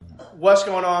What's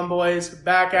going on, boys?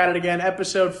 Back at it again.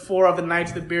 Episode 4 of the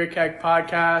Knights of the Beer Keg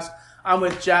podcast. I'm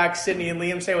with Jack, Sydney, and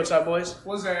Liam. Say what's up, boys.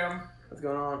 What's up? What's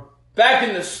going on? Back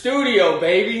in the studio,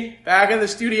 baby. Back in the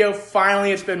studio.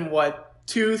 Finally, it's been,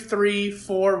 2, 3,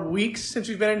 4 weeks since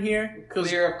we've been in here?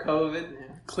 Clear of COVID.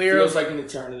 Feels like an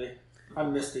eternity. I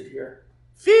missed it here.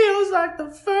 Feels like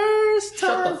the first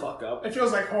time. Shut the fuck up. It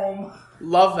feels like home.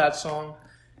 Love that song.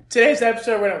 Today's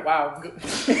episode, we're gonna... Wow.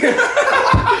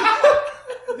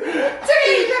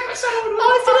 Today's episode.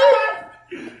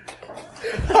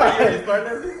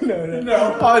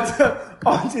 No.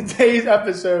 On today's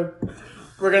episode,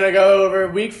 we're going to go over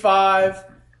week 5,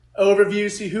 overview,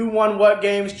 see who won what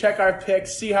games, check our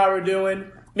picks, see how we're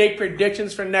doing, make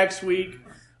predictions for next week,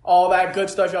 all that good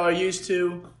stuff y'all are used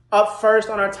to. Up first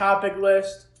on our topic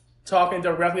list, talking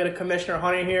directly to Commissioner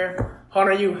Hunter here.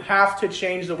 Hunter, you have to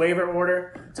change the waiver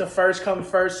order to first come,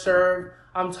 first serve.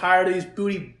 I'm tired of these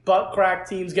booty butt crack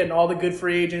teams getting all the good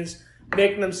free agents,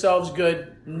 making themselves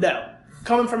good. No.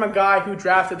 Coming from a guy who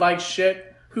drafted like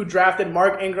shit, who drafted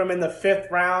Mark Ingram in the 5th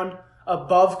round,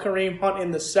 above Kareem Hunt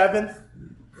in the 7th,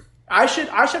 I should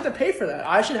have to pay for that.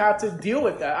 I should have to deal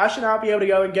with that. I should not be able to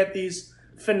go and get these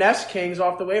finesse kings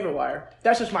off the waiver wire.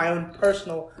 That's just my own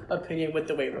personal opinion with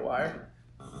the waiver wire.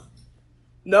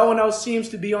 No one else seems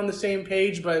to be on the same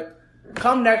page, but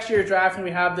come next year's draft and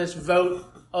we have this vote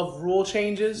of rule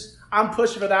changes, I'm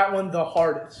pushing for that one the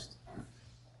hardest.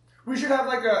 We should have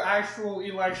like an actual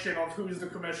election of who's the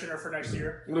commissioner for next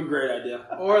year. What a great idea.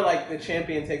 Or like the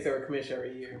champion takes over commission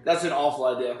every year. That's an awful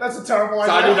idea. That's a terrible So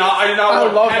idea. I do not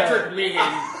love want Patrick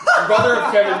Meehan, brother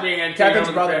of Kevin Meehan, Kevin's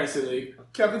taking brother. over the fantasy league.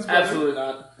 Kevin's brother. Absolutely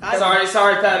not. I'd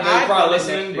Sorry, Pat. You're run probably it next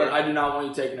listening, year. but I do not want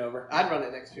you taking over. I'd run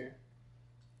it next year.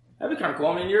 That'd be kind of cool.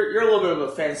 I mean, you're a little bit of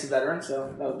a fantasy veteran,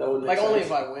 so that would make Like sense. only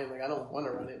if I win. Like I don't want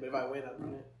to run it, but if I win, I'd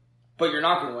run it. But you're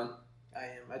not going to win. I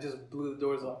am. I just blew the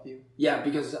doors off you. Yeah,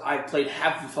 because I played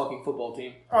half the fucking football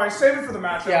team. All right, save it for the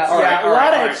matchup. Yeah, All right, a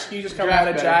lot of all right. excuses coming Draft out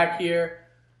of better. Jack here.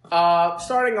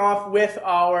 Starting off with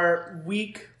our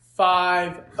week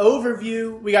 5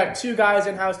 overview. We got 2 guys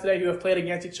in-house today who have played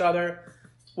against each other,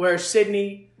 where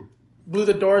Sydney blew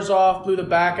the doors off, blew the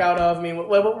back out of. I mean,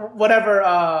 whatever.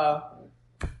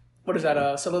 What is that?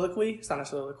 A soliloquy? It's not a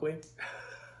soliloquy.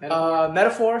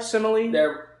 Metaphor, simile.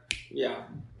 There, yeah.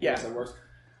 Yeah. That works.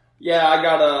 Yeah, I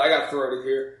got throated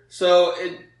here. So,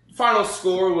 final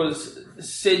score was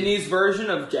Sydney's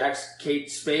version of Jack's Kate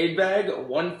Spade bag,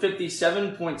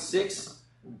 157.6,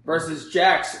 versus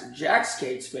Jack's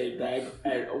Kate Spade bag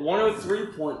at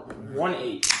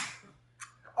 103.18.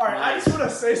 All right, I just want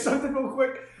to say something real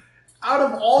quick. Out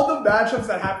of all the matchups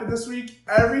that happened this week,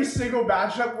 every single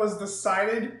matchup was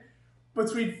decided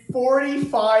between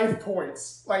 45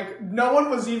 points. Like, no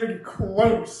one was even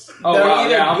close. Oh, They're wow, either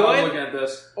yeah, I'm good- looking at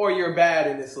this. Or you're bad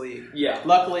in this league. Yeah.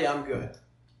 Luckily, I'm good.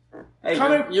 Hey,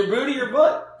 Coming- your booty, your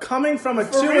butt. Coming from a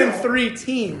For 2 real. and 3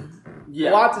 team.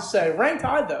 Yeah. A lot to say. Ranked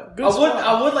high, though. Good I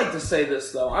squad. would like to say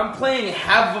this, though. I'm playing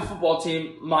half of a football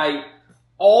team.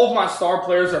 All of my star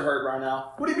players are hurt right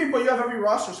now. What do you mean, but you have every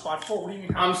roster spot full? What do you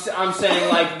mean? I'm saying,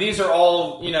 like, these are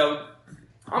all, I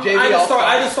JV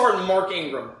just start Mark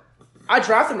Ingram. I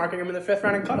drafted Mark Ingram in the 5th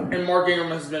round and cut him. And Mark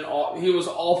Ingram has been he was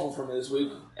awful for me this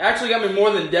week. Actually got me more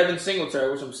than Devin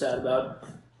Singletary, which I'm sad about.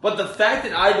 But the fact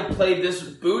that I had to play this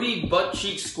booty butt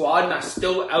cheek squad and I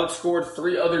still outscored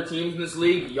 3 other teams in this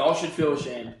league, y'all should feel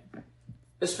ashamed.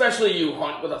 Especially you,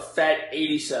 Hunt, with a fat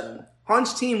 87.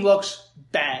 Hunt's team looks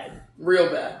bad. Real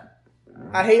bad.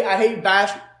 I hate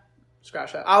bash.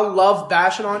 Scratch that. I love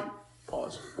bashing on.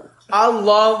 Pause. I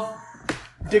love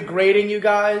degrading you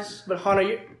guys, but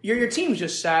Hunter, your team's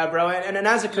just sad, bro. And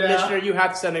as a commissioner, you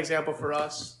have to set an example for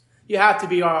us. You have to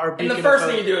be our And beacon the first of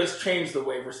thing hope. you do is change the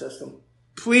waiver system.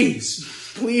 Please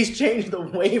change the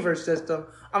waiver system.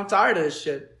 I'm tired of this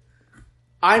shit.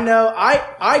 I know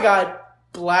I got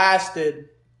blasted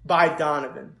by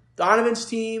Donovan. Donovan's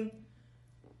team.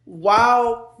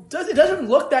 Wow, it doesn't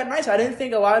look that nice. I didn't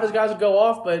think a lot of those guys would go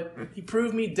off, but he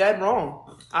proved me dead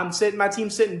wrong. My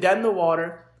team's sitting dead in the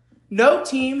water. No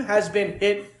team has been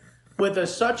hit with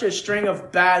such a string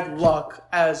of bad luck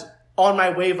as On My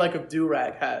Wave Like a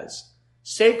Do-Rag has.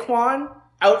 Saquon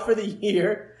out for the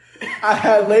year. I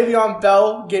had Le'Veon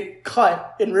Bell get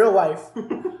cut in real life.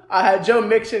 I had Joe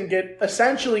Mixon get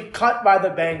essentially cut by the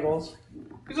Bengals.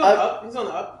 He's on the up. He's on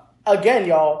the up. Again,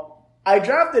 y'all, I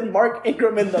drafted Mark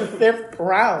Ingram in the 5th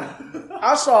round.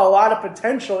 I saw a lot of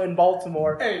potential in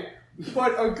Baltimore. Hey,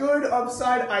 but a good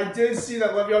upside, I did see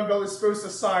that Le'Veon Bell is supposed to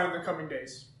sign in the coming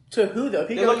days. To who, though? If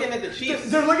he They're goes- looking at the Chiefs.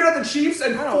 They're looking at the Chiefs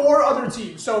and 4 other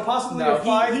teams, so possibly No, a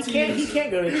 5 he teams. can't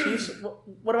go to the Chiefs.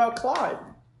 What about Clyde?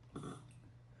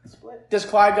 Split. Does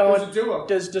Clyde go? There's a duo.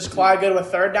 Does Clyde go to a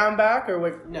third down back or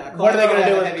what? No, What are they going to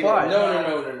do with heavy Clyde?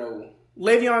 load. No.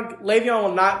 Le'Veon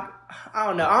will not. I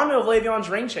don't know if Le'Veon's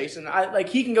ring chasing.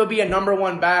 He can go be a number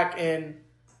one back in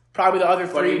probably the other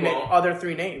But he three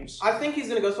won't. names. I think he's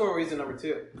going to go somewhere where he's the number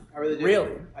 2. I really do.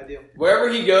 Really? I do. Wherever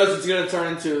he goes, it's going to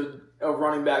turn into a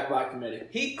running back by committee.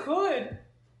 He could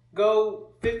go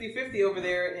 50-50 over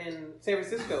there in San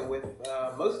Francisco with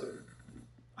Mostert.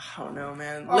 I don't know,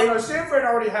 man. Oh, no, Stanford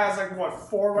already has,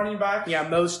 4 running backs? Yeah,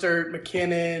 Mostert,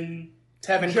 McKinnon,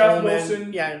 Tevin Jeff Coleman.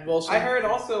 Wilson. Yeah, and Wilson. I heard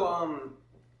also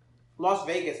Las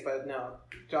Vegas, but no.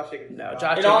 Josh Jacobs. No, is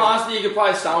Josh- gone. In all honesty, you could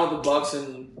probably sign with the Bucks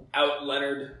and out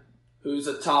Leonard, who's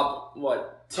a top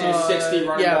 260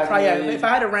 running yeah, back. probably. in Yeah. the league. If I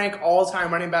had to rank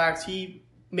all-time running backs, he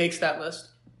makes that list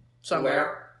somewhere.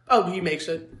 Where? Oh, he makes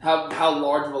it How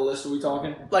large of a list are we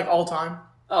talking? like all-time,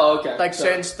 Oh, okay.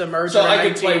 since the merger. So in I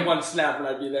could play 19 one snap and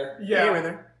I'd be there. Yeah, Yeah. you're in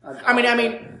there. I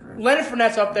mean, Leonard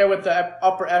Fournette's up there with the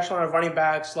upper echelon of running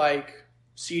backs like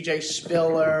C.J.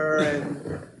 Spiller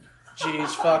and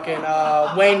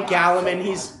Wayne Galliman.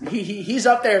 He's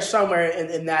up there somewhere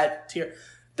in that tier.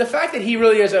 The fact that he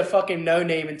really is a fucking no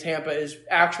name in Tampa is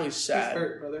actually He's sad.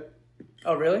 hurt, brother.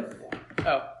 Oh really?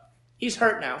 Oh, he's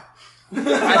hurt now.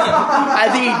 I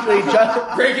think he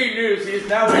just Breaking news. He's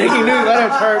now breaking news.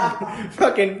 Leonard's hurt.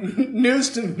 Fucking news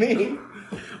to me.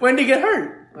 When did he get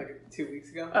hurt? Like 2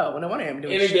 weeks ago. Oh, no wonder I'm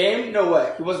doing in a shit. game. No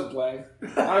way. He wasn't playing.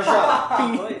 Not a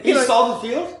shot. He He don't- saw the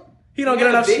field. He don't He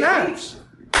get had a enough big snaps.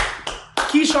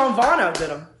 Keyshawn Vaughn outdid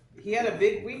him. He had a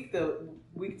big week,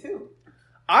 week 2.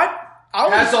 I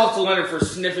Hats was off to Leonard for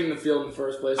sniffing the field in the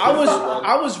first place.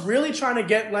 I was really trying to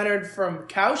get Leonard from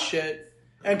cow shit,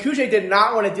 and Kujay did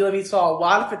not want to deal with him. He saw a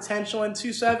lot of potential in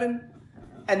 2-7,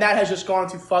 and that has just gone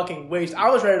to fucking waste. I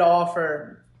was ready to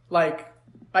offer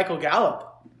Michael Gallup.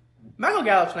 Michael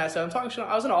Gallup's nice. I'm talking shit.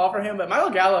 I was going to offer him, but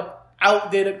Michael Gallup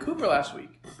outdid Cooper last week.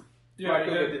 Yeah, he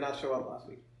Cooper did. did not show up last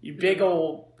week. You big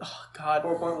old God.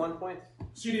 4.1 points.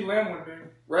 CeeDee Lamb went big.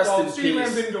 Rest in CeeDee Lamb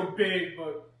peace. didn't go big,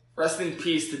 but Rest in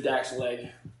peace to Dak's leg.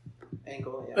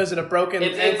 Ankle, yeah. Is it a broken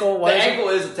It's- ankle? The What is it? ankle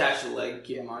is attached to the leg.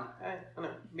 Keep in mind. I know.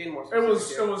 Being more it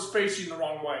specific was facing the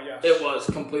wrong way, yes. It was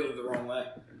completely the wrong way,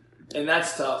 and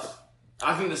that's tough.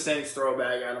 I think the Saints throw a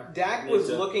bag at him. Dak Need was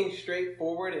to. looking straight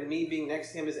forward, and me being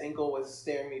next to him, his ankle was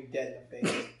staring me dead in the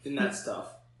face. And that's tough.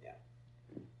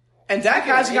 And Dak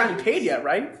hasn't gotten paid yet,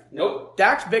 right? Nope.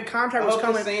 Dak's big I contract was hope the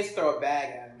coming. Saints throw a bag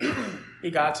at him. He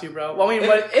got to, bro. Well, I mean,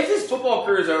 but If his football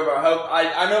career is over,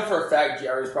 I know for a fact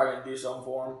Jerry's probably gonna do something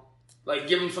for him. Like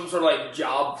give him some sort of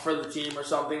job for the team or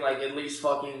something. Like at least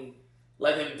fucking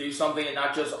let him do something and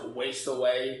not just waste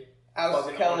away. How's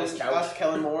Fucking on his couch.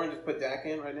 Kellen Moore and just put Dak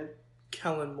in right in?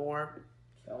 Kellen Moore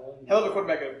Hell of a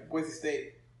quarterback at Boise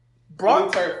State.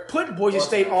 brought Blue turf. put Boise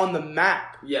State on the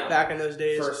map Yeah. back in those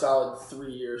days. For a solid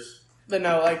 3 years. But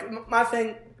no, my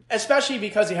thing, especially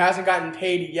because he hasn't gotten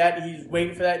paid yet, he's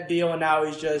waiting for that deal, and now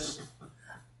he's just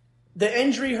the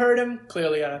injury hurt him.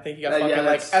 Clearly, I think he got Yeah, fucking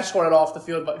that's- escorted off the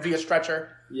field via stretcher.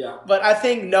 Yeah. But I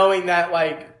think knowing that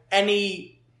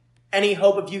any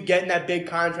hope of you getting that big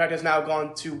contract has now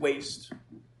gone to waste.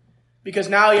 Because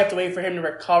now you have to wait for him to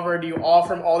recover. Do you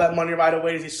offer him all that money right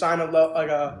away? Does he sign a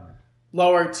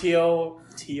lower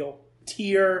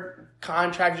tier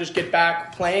contract to just get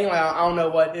back playing? I don't know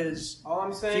what is. All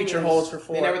I'm saying Future is holds for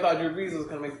four. They never thought Drew Brees was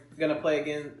gonna play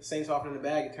again. The Saints offered him the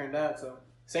bag. It turned out so.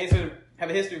 Saints have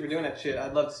a history for doing that shit.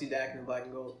 I'd love to see Dak in the black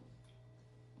and gold.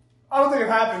 I don't think it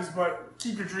happens, but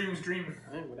keep your dreams dreaming.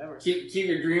 Whatever. Keep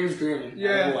your dreams dreaming.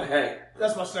 Yeah. Boy, hey.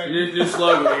 That's my saying. New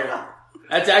slogan here.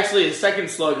 That's actually his second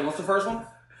slogan. What's the first one?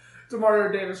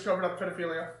 Demario Davis covered up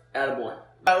pedophilia.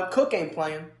 Attaboy. Cook ain't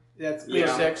playing. That's Week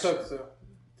yeah, 6. Cook's a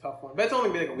tough one, but it's only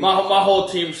been like a week. My whole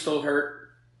team's still hurt.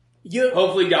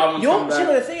 Hopefully Godwin's You coming see, but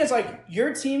back. the thing is,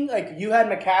 your team, you had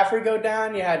McCaffrey go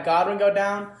down, you had Godwin go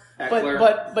down, Eckler.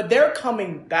 but they're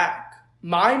coming back.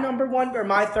 My number one or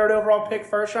my third overall pick,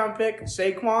 first round pick,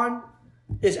 Saquon,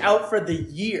 is out for the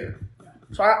year.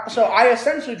 So I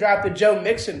essentially drafted Joe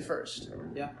Mixon first.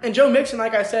 Yeah. And Joe Mixon,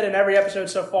 like I said in every episode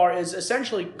so far, is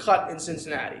essentially cut in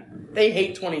Cincinnati. They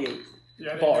hate 28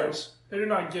 Yeah, bars. They do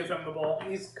not give him the ball.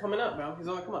 He's coming up, bro. He's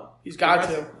on the come up. He's got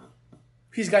to.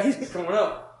 He's Coming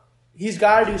up. He's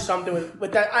got to do something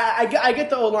with that. I get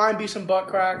the O-line be some butt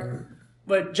crack,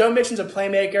 but Joe Mixon's a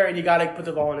playmaker, and you got to put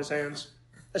the ball in his hands.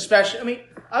 Especially, I mean,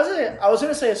 I was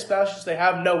going to say especially since they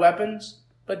have no weapons,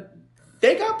 but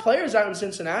they got players out in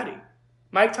Cincinnati.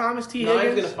 Mike Thomas, T. No, he's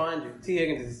Higgins, gonna find you. T.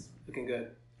 Higgins is looking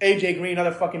good. AJ Green,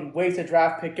 another fucking wasted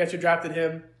draft pick. Guess who drafted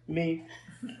him? Me.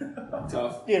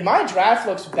 Tough. Dude, my draft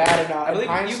looks bad I in believe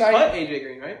you hindsight. cut AJ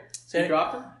Green, right? Say You it.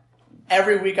 dropped him.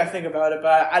 every week I think about it,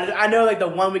 but I know like the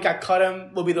 1 week I cut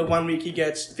him will be the 1 week he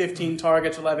gets 15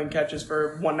 targets, 11 catches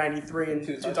for 193 and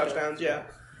two touchdowns. Yeah.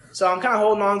 So I'm kind of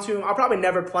holding on to him. I'll probably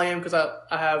never play him because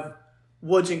I have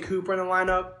Woods and Cooper in the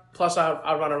lineup. Plus I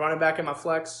run a running back in my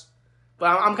flex.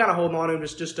 But I'm kind of holding on to him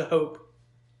just to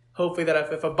hopefully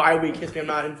that if a bye week hits me, I'm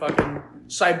not in fucking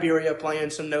Siberia playing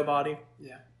some nobody.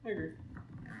 Yeah, I agree.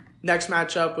 Next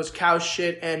matchup was Cow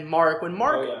Shit and Mark. When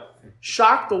Mark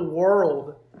shocked the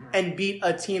world and beat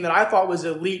a team that I thought was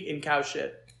elite in Cow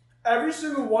Shit. Every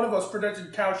single one of us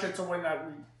predicted Cow Shit to win that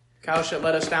week. Cow Shit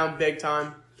let us down big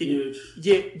time. Huge.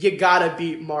 You gotta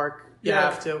beat Mark. You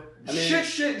have to. I mean,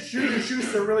 shit, Juju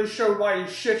Schuster really showed why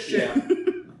he's shit. Yeah.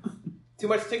 Too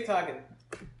much TikToking.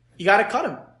 You gotta cut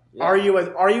him. Yeah. Are you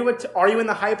in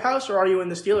the hype house or are you in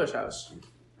the Steelers house?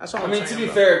 That's all I'm saying. To be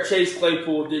fair, Chase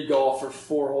Claypool did go off for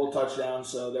 4 whole touchdowns,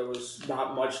 so there was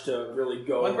not much to really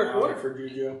go around for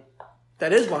Juju.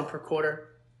 That is 1 per quarter.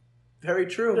 Very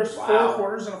true. There's 4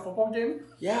 quarters in a football game?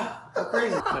 Yeah, how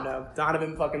crazy. I know.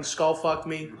 Donovan fucking skull fucked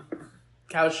me.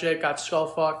 Cow Shit got skull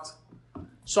fucked.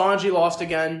 Sanji lost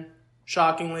again,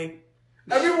 shockingly.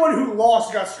 Everyone who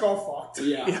lost got skull fucked.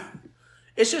 Yeah.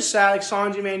 It's just sad. Like,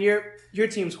 Sanji, man, your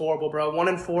team's horrible, bro.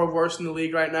 1-4, worst in the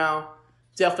league right now.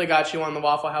 Definitely got you on the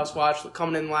Waffle House watch,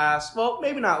 coming in last. Well,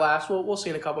 maybe not last. We'll see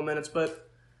in a couple minutes, but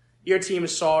your team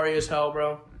is sorry as hell,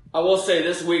 bro. I will say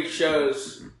this week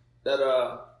shows that,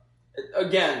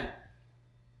 again,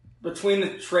 between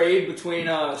the trade between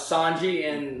Sanji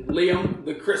and Liam,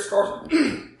 the Chris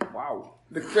Carson,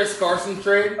 the Chris Carson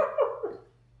trade,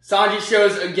 Sanji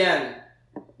shows again,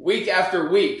 week after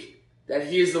week, that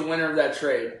he is the winner of that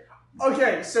trade.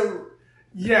 Okay, so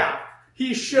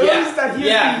he shows that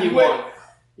he won.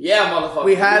 Yeah, motherfucker.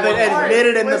 We have it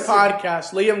admitted in the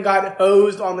podcast. Liam got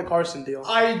hosed on the Carson deal.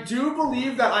 I do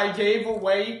believe that I gave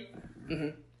away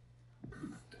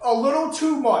a little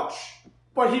too much,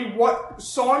 but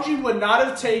Sanji would not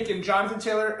have taken Jonathan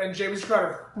Taylor and Jamison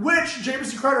Crowder, which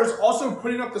Jamison Crowder is also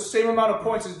putting up the same amount of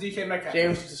points as DK Metcalf.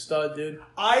 James is a stud, dude.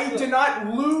 I did not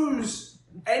lose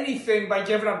anything by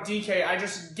giving up DK. I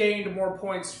just gained more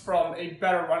points from a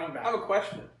better running back. I have a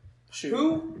question. Shoot.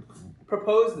 Who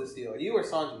proposed this deal? You or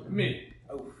Sanji? Me.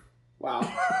 Oh. Wow.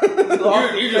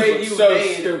 you just look so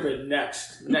stupid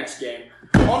next game.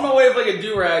 On my way with like a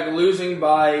do-rag, losing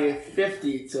by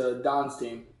 50 to Don's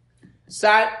team.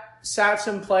 Sat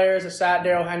some players. Sat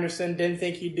Darrell Henderson. Didn't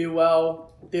think he'd do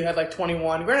well. Dude had like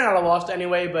 21. Granted, I'd have lost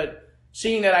anyway, but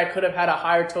seeing that I could have had a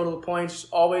higher total of points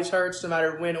always hurts, no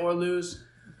matter win or lose.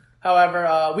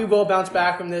 However, we will bounce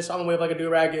back from this. On the way with like a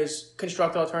do-rag is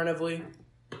construct alternatively.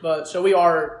 So we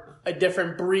are a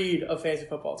different breed of fantasy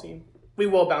football team. We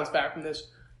will bounce back from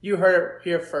this. You heard it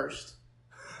here first.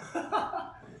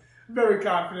 Very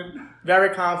confident.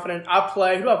 Very confident. I'll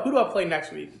play. Who do I play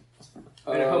next week?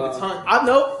 I hope it's Hunt.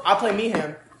 I'll play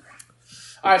Meehan.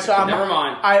 All right, so never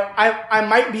mind. I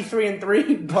might be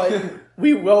 3-3, but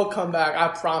we will come back. I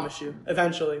promise you.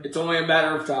 Eventually, it's only a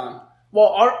matter of time. Well,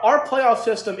 our playoff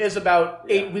system is about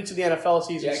 8 weeks of the NFL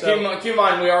season. Yeah, so keep in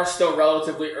mind we are still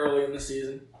relatively early in the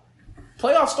season.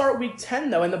 Playoffs start week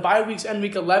 10 though, and the bye weeks end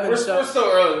week 11. We're still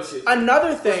early in the season.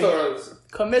 Another thing,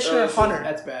 Commissioner Hunter.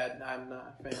 That's bad. I'm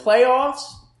not a fan. Playoffs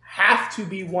have to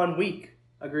be 1 week.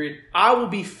 Agreed. I will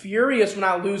be furious when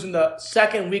I lose in the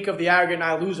second week of the aggregate and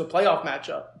I lose a playoff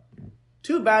matchup.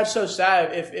 Too bad, so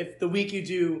sad. If the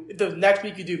next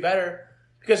week you do better,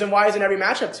 because then why isn't every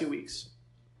matchup 2 weeks?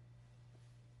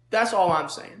 That's all I'm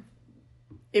saying.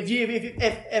 If you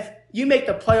make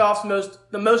the playoffs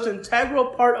the most integral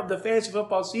part of the fantasy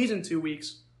football season 2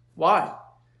 weeks, why?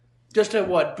 Just to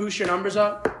what? Boost your numbers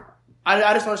up? I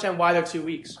just don't understand why they're 2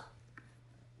 weeks.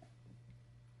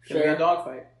 Should be a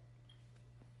dogfight.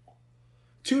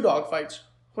 2 dogfights.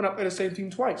 Went up in the same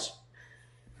team twice.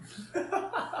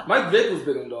 Mike Vick was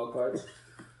big on dogfights.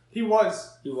 He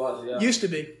was, yeah. Used to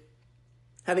be.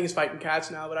 I think he's fighting cats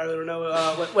now, but I really don't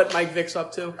know what Mike Vick's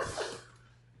up to.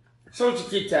 So we should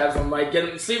keep tabs on Mike.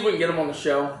 See if we can get him on the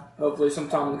show. Hopefully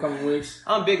sometime in the coming weeks.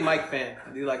 I'm a big Mike fan.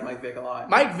 I do like Mike Vick a lot.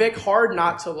 Mike Vick, hard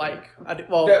not to like.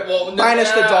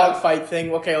 Minus the dogfight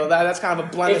thing. Okay, well that's kind of a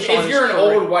blemish on his If you're an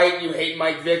career. old white, you hate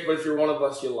Mike Vick, but if you're one of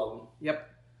us, you love him. Yep.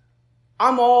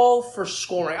 I'm all for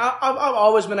scoring. I've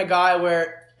always been a guy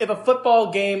where if a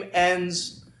football game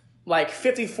ends like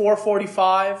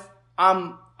 54-45,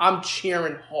 I'm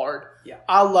cheering hard. Yeah.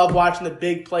 I love watching the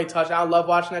big play touchdown. I love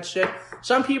watching that shit.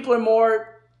 Some people are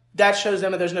more, that shows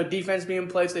them that there's no defense being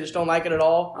played, so they just don't like it at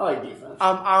all. I like defense.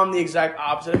 I'm the exact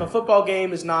opposite. If a football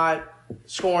game is not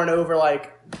scoring over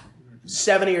like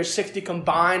 70 or 60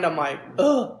 combined, I'm like,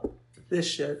 ugh, this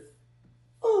shit.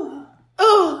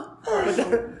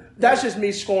 That's just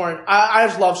me scoring. I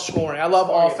just love scoring. I love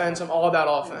offense. I'm all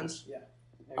about offense. Yeah.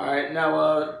 All right,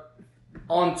 now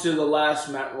on to the last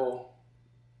Matt roll.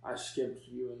 I skipped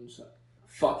you and so,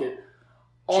 fuck it.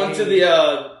 On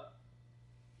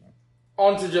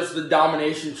to just the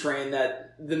domination train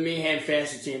that the Meehan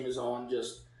fantasy team is on.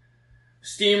 Just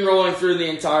steamrolling through the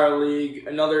entire league.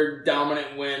 Another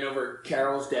dominant win over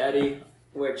Carol's daddy,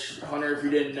 which, Hunter, if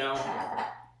you didn't know,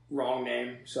 wrong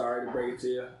name. Sorry to break it to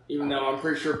you. Even though I'm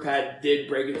pretty sure Pat did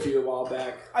break it to you a while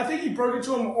back. I think he broke it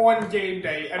to him on game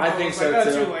day. And I think was so, like,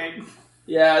 that's too. too late.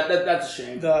 Yeah, that's a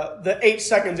shame. The 8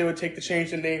 seconds it would take to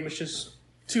change the name is just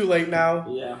too late now.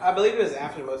 Yeah, I believe it was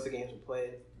after most of the games were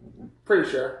played. pretty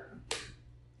sure.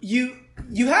 You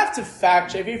have to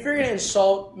fact check. If you're going to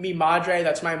insult mi madre,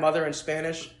 that's my mother in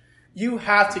Spanish, you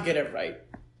have to get it right.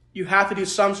 You have to do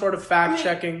some sort of fact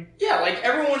checking. Yeah, like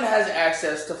everyone has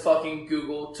access to fucking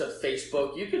Google, to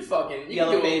Facebook. You could fucking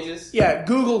Yellow can do- Pages. Yeah,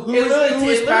 Google who It is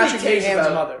literally Patrick takes Meehan's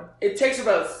about- mother. It takes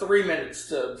about 3 minutes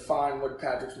to find what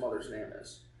Patrick's mother's name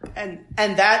is. And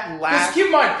that Just last keep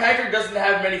in mind, Patrick doesn't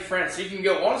have many friends, so you can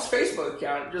go on his Facebook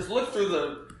account, just look through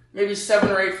the maybe 7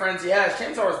 or 8 friends he has.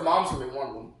 Chances are his mom's gonna be one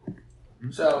of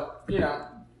them. So,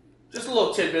 just a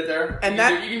little tidbit there. And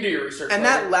you can do your research. and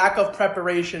that lack of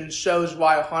preparation shows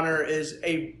why Hunter is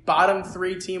a bottom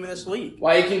 3 team in this league.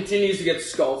 why he continues to get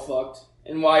skull fucked,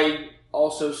 and why he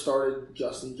also started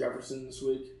Justin Jefferson this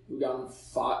week, who got him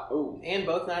fought. Oh, And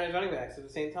both Niners running backs at the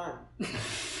same time.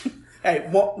 Hey,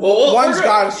 we're one's gonna-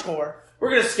 got to score.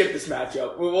 we're gonna skip this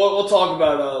matchup. We'll talk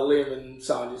about Liam and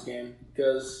Sanji's game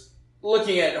because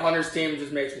looking at Hunter's team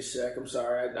just makes me sick. I'm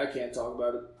sorry, I can't talk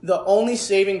about it. The only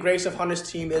saving grace of Hunter's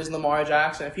team is Lamar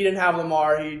Jackson. If he didn't have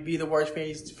Lamar, he'd be the worst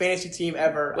fantasy team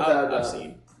ever Without a I've doubt.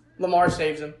 seen. Lamar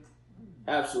saves him.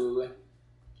 Absolutely.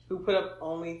 Who put up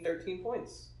only 13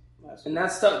 points last And week?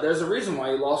 that's tough. There's a reason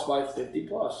why he lost by 50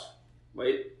 plus.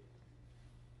 Wait.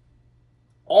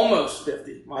 Almost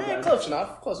 50. My bad. Close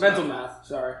enough. Close Mental enough. math.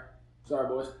 Sorry,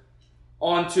 boys.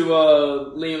 On to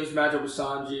Liam's matchup with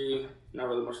Sanji. Not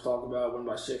really much to talk about. Won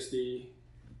by 60.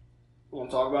 Want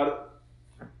to talk about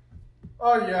it?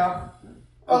 Oh, yeah.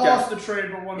 I Okay. lost the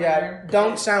trade, but won the Yeah, game.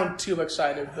 don't sound too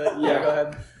excited, but yeah, Yeah. go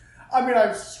ahead. I mean,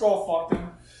 I skull fucked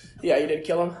him. Yeah, you did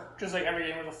kill him. Just like every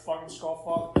game was a fucking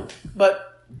skull fuck.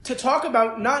 But to talk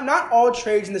about, not all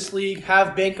trades in this league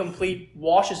have been complete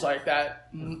washes like that.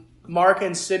 Mark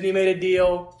and Sydney made a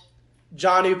deal.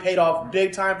 Johnny paid off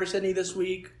big time for Sydney this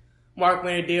week. Mark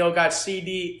made a deal, got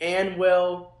CD and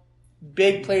Will.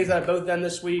 Big plays out of both of them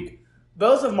this week.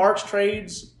 Both of Mark's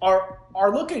trades are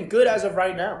looking good as of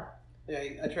right now. Yeah,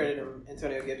 I traded him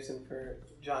Antonio Gibson for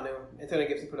John New. Antonio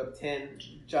Gibson put up 10.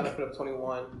 John New put up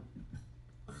 21.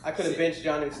 I could have benched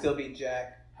John New and still beat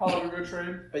Jack. Hell of a good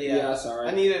trade. But yeah, sorry.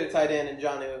 I needed a tight end, and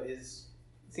John New is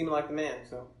seeming like the man.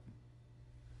 So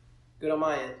good on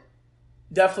my end.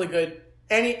 Definitely good.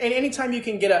 Anytime you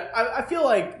can get I feel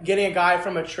like getting a guy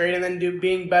from a trade and then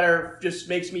being better just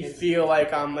makes me feel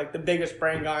like I'm like the biggest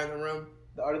brain guy in the room.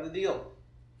 The art of the deal.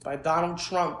 By Donald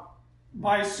Trump,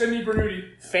 By Sidney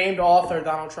Bernuti. famed author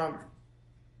Donald Trump.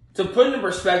 To put into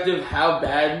perspective how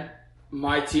bad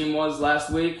my team was last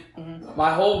week,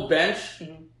 my whole bench,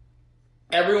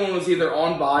 everyone was either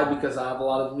on bye because I have a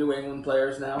lot of New England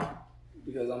players now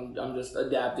because I'm just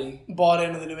adapting. Bought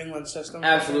into the New England system.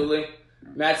 Absolutely.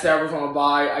 Matt Stafford's on a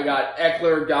bye. I got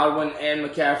Eckler, Godwin, and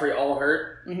McCaffrey all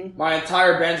hurt. My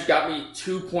entire bench got me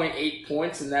 2.8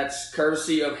 points, and that's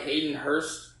courtesy of Hayden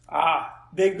Hurst,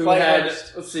 Big who play. had,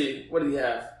 Hurst. let's see, what did he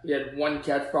have? He had 1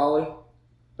 catch probably.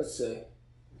 Let's see.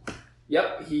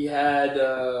 Yep, he had,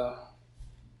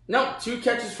 2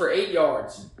 catches for 8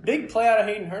 yards. Big play out of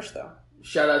Hayden Hurst, though.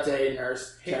 Shout out to Hayden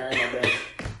Hurst, carrying my bench.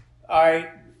 All right,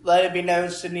 let it be known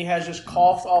Sydney has just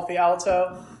coughed off the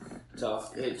alto.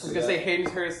 Tough. I was gonna say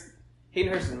Hayden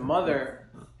Hurst's mother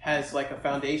has like a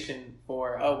foundation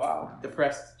for Oh, wow.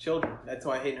 depressed children. That's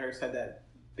why Hayden Hurst had that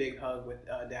big hug with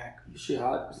Dak. Is she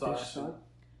hot? Saw Think that. she's hot?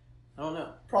 I don't know.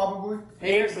 Probably.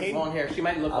 Hayden Hurst has Hayden- long hair. She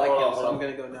might look Oh, like him, hold so on. I'm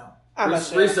gonna go no. I'm not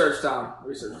sure. Research time.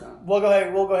 We'll go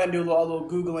ahead and do a little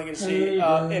Googling and see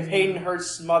if Hayden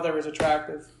Hurst's mother is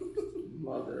attractive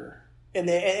Mother. in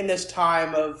this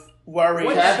time of worry.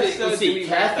 What Kathy, episode let's do see, we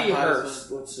Kathy rank the hottest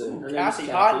Hurst. Let's see. Her name is Cassie,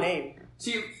 hot name.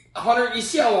 See, Hunter, you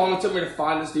see how long it took me to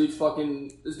find this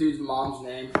dude's mom's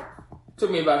name? Took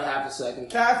me about half a second.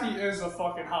 Kathy is a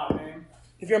fucking hot name.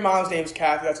 If your mom's name's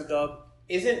Kathy, that's a dub.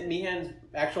 Isn't Meehan's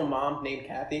actual mom named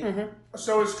Kathy?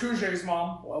 So is Kuje's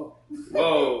mom. Whoa.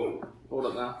 Whoa. Hold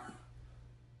up now.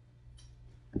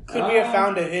 Could we have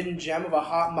found a hidden gem of a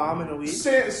hot mom in the league?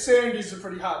 Sandy's a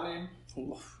pretty hot name.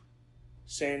 Oof.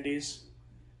 Sandy's.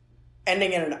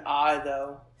 Ending in an I,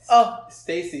 though. Oh,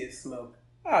 Stacy is smoke.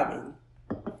 I mean,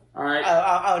 All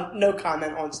right. no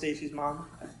comment on Stacy's mom.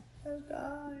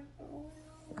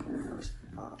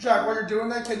 Jack, while you're doing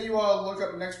that, can you look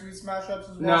up next week's matchups as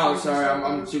well? No, so we can sorry, start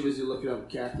I'm those? too busy looking up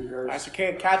Kathy All right, Hurst. so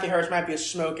Kathy Hurst might be a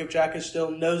smoke if Jack is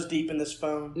still nose deep in this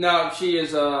phone. No, she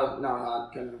is not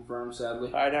hot. Can confirm, sadly.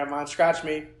 All right, never mind. Scratch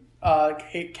me.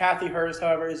 Kathy Hurst,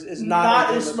 however, is Not not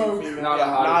a good-looking smoke. female. Not a Yeah,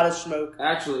 hottie. not a smoke.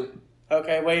 Actually,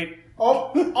 Okay, wait.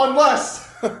 Oh, unless.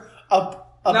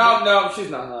 no, she's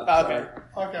not hot. Okay.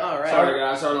 Okay. All right. Sorry,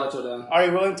 guys. Sorry to let you down. Are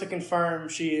you willing to confirm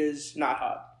she is not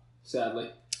hot? Sadly.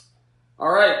 All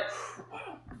right.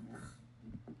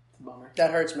 Bummer.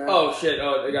 That hurts, man. Oh shit.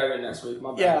 Oh, I gotta go next week.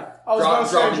 My bad. Yeah. I was going to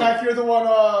say, Jack, you're the one.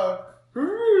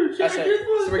 That's it.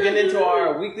 So we're getting into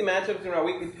our weekly matchups and our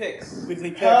weekly picks. Weekly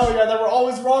picks. Hell yeah, that we're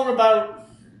always wrong about.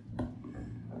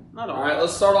 Not all. All right.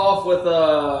 Let's start off with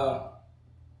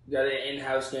got any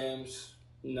in-house games?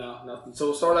 No, nothing. So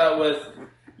we'll start out with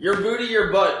your booty,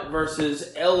 your butt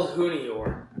versus El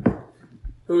Junior.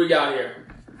 Who we got here?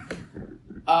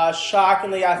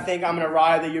 Shockingly, I think I'm going to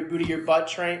ride the your booty, your butt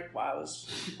train. Wow, that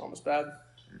was almost bad.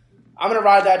 I'm going to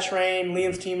ride that train.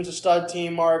 Liam's team is a stud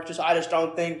team, Mark. I just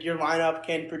don't think your lineup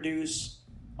can produce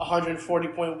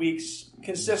 140-point weeks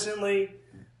consistently.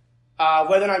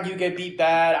 Whether or not you get beat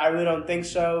bad, I really don't think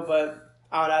so. But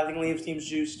I don't know. I think Liam's team's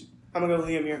juiced. I'm going to go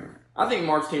with Liam here. I think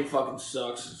Mark's team fucking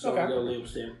sucks. So Okay. I'm gonna go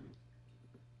Liam's team.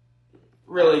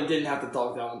 Really didn't have to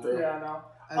talk that one through. Yeah, no.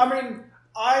 I mean,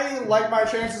 I like my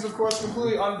chances, of course,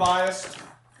 completely unbiased.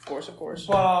 Of course.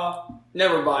 But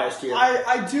Never biased here.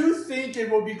 I do think it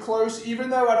will be close, even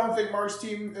though I don't think Mark's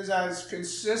team is as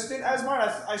consistent as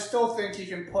mine. I still think he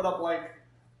can put up, like,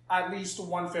 at least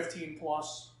 115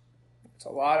 plus. It's a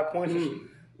lot of points.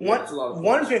 Yeah, it's a lot of points.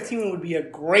 115 would be a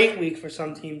great week for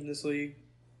some teams in this league.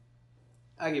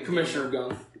 I give Commissioner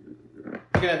Gunn.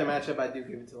 Looking at the matchup, I do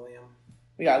give it to Liam.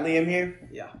 We got Liam here.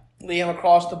 Yeah. Liam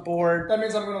across the board. That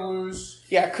means I'm going to lose.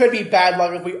 Yeah, it could be bad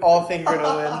luck if we all think we're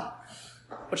going to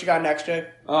win. What you got next, Jay?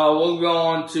 We'll go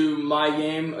on to my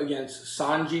game against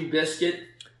Sanji Biscuit.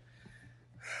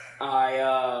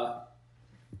 I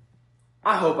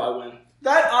hope I win.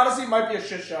 That honestly might be a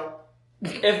shit show.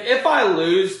 If I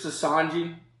lose to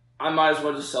Sanji, I might as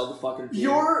well just sell the fucking team.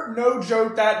 You're no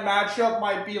joke. That matchup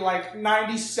might be like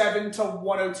 97 to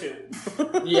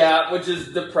 102. Yeah, which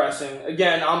is depressing.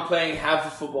 Again, I'm playing half a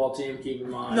football team, keep in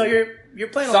mind. No, you're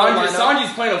playing a lot of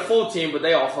Sanji's playing a full team, but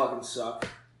they all fucking suck.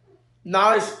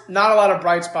 Not a lot of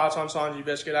bright spots on Sanji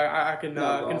Biscuit. I can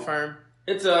No, bro. confirm.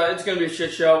 It's gonna be a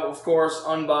shit show, of course,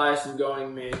 unbiased and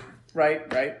going me. Right.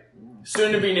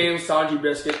 Soon to be named Sanji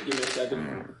Biscuit. Give me a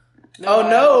second. Oh I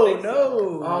no. don't think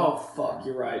so. Oh fuck,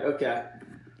 you're right. Okay,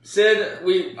 Sid.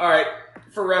 All right.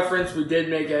 For reference, we did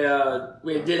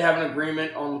have an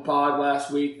agreement on the pod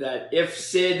last week that if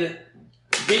Sid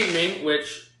beat me,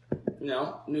 which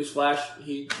newsflash,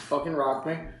 he fucking rocked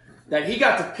me, that he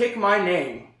got to pick my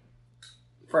name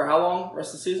for how long?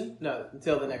 Rest of the season? No,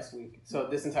 until the next week. So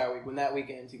this entire week. When that week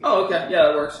ends, you can. Oh, okay. Yeah,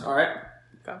 that works. All right.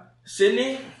 Okay.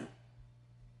 Sydney,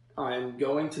 I'm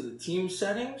going to the team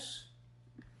settings.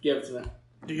 Give it to me.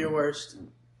 Do your worst.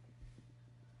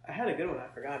 I had a good one. I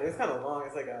forgot. It was kind of long.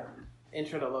 It's like a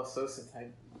intro to Los Sosa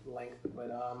type length, but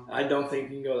I don't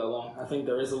think you can go that long. I think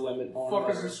there is a limit on.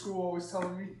 Fuckers in school always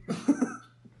telling me.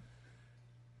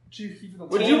 Gee, even the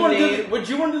Would you want to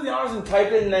do the honors and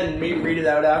type it and then me read it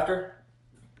out after?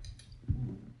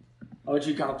 Or would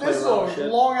you kind of play This is around with a shit?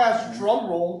 long ass drum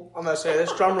roll. I'm gonna say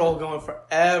this drum roll going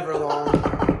forever long.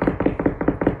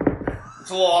 It's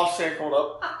a little off sync. Hold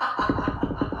up.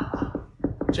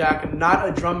 Jack, not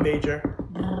a drum major.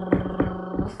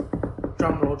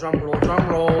 Drum roll, drum roll, drum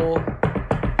roll.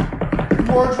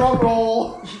 More drum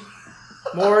roll.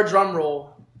 More drum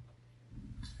roll.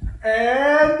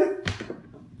 And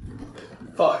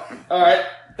Fuck. All right.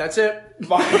 That's it.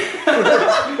 fuck.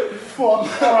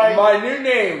 Alright. My new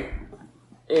name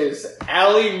is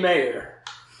Allie Mayer.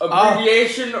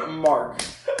 Abbreviation Mark.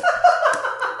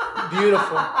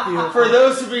 Beautiful. For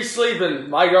those who be sleeping,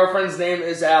 my girlfriend's name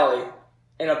is Allie.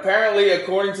 And apparently,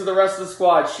 according to the rest of the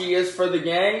squad, she is for the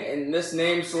gang, and this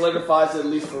name solidifies it at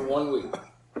least for 1 week.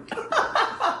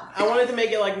 I wanted to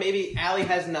make it like maybe Allie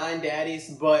has 9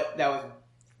 daddies, but that was a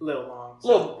little long. So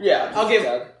Well, yeah.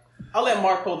 I'll let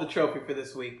Mark hold the trophy for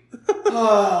this week. It's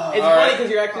All funny right. because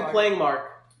you're actually playing Mark.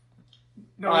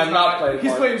 No, I'm he's not playing He's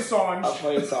Mark. playing Sanj. I'm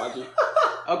playing Sanji.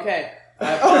 Okay.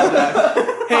 I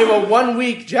apologize. Hey, well, 1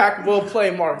 week Jack will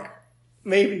play Mark.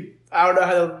 Maybe. I don't know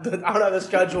how the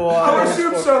schedule. I would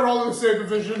assume so. We're all in the same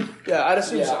division. Yeah, I'd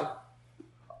assume Yeah. so.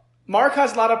 Mark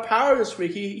has a lot of power this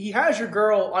week. He has your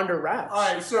girl under wraps. All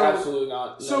right, so Absolutely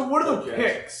not. So No, what are no the chance.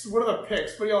 picks? What are the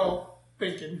picks? What are y'all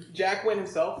thinking? Jack win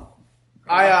himself.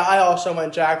 I also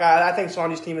went Jack. I think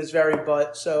Sanji's team is very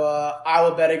butt, so I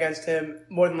will bet against him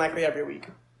more than likely every week.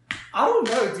 I don't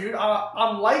know, dude.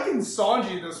 I'm liking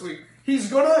Sanji this week. He's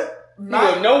gonna.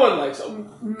 No one likes him.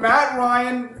 Matt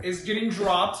Ryan is getting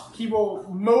dropped. He will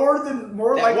more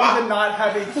likely than not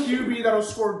have a QB that'll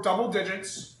score double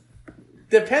digits.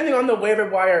 Depending on the waiver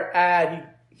wire ad,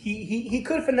 he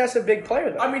could finesse a big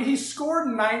player though. I mean, he scored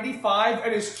 95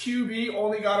 and his QB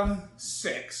only got him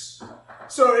 6.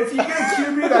 So if you get a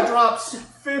QB that drops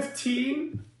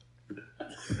 15,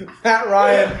 Matt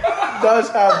Ryan does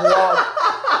have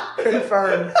walk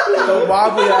confirmed the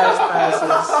wobbly ass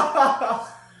passes.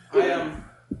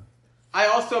 I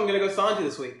also am gonna go Sanji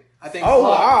this week. I think. Oh,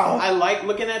 wow. I like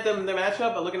looking at the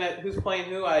matchup, but looking at who's playing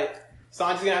who.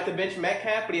 Sanji's gonna have to bench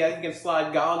Metcalf, but he can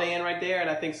slide Galladay in right there, and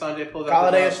I think Sanjay pulls up.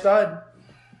 Galladay a stud.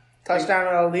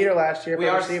 Touchdown leader last year We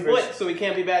for are receivers. split, so we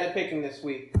can't be bad at picking this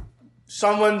week.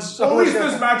 Someone's at least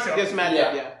this matchup. This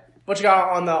matchup, yeah. What you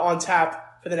got on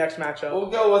tap for the next matchup? We'll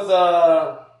go with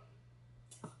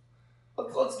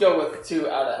let's go with 2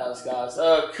 out of house guys.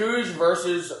 Kuz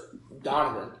versus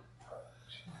Donovan.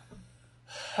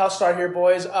 I'll start here,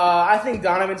 boys. I think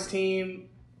Donovan's team,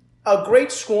 a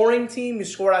great scoring team. He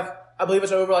scored, I believe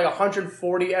it's over like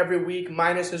 140 every week,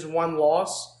 minus his 1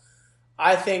 loss.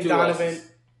 I think 2 Donovan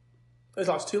losses. has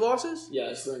lost 2 losses. Yeah,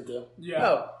 it's 3-2. Yeah.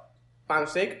 Oh, my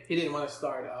mistake. He didn't want to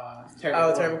start Terry. Oh,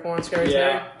 McLaurin. Terry McLaurin, scary Yeah.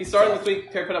 Terry. He started this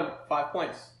week. Terry put up 5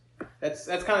 points. That's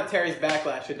kind of Terry's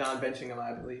backlash to Don benching him,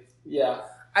 I believe. Yeah.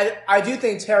 I do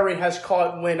think Terry has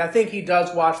caught wind. I think he does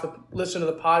listen to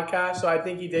the podcast, so I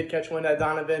think he did catch wind that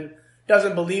Donovan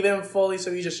doesn't believe in him fully.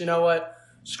 So he's just, you know what,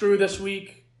 screw this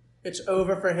week. It's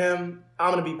over for him.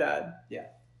 I'm gonna be bad. Yeah,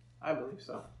 I believe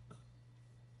so.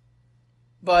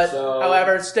 But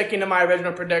however, sticking to my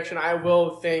original prediction, I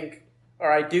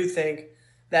do think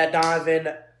that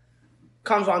Donovan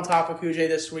comes on top of Kujay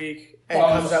this week and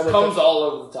comes out with all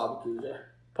over the top of Kuz.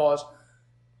 pause.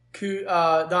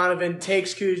 Donovan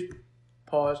takes Kuz.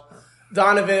 Pause.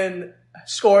 Donovan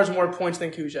scores more points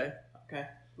than Kujay. Okay,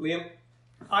 Liam.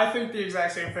 I think the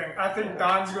exact same thing. I think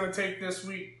Don's going to take this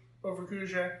week over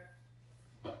Kujay.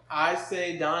 I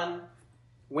say Don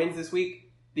wins this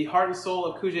week. The heart and soul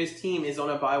of Kujay's team is on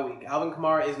a bye week. Alvin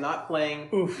Kamara is not playing.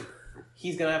 Oof.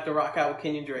 He's going to have to rock out with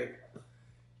Kenyon Drake.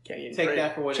 Kenyon Take Drake.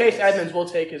 that for what it Chase is. Edmonds will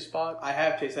take his spot. I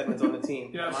have Chase Edmonds on the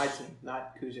team. Yes. My team,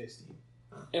 not Kujay's team.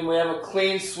 And we have a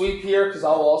clean sweep here because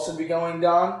I'll also be going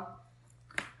Don.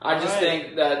 I just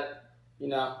think that,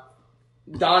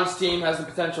 Don's team has the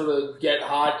potential to get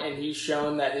hot, and he's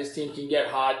shown that his team can get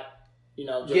hot,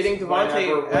 just Getting Devontae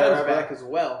whenever, Adams wherever. back as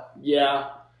well. Yeah.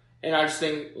 And I just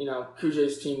think,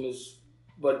 Kujay's team is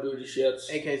butt booty shits.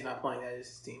 AK's not playing. That is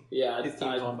his team. Yeah. His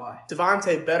team is on bye.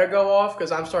 Devontae better go off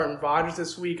because I'm starting Rodgers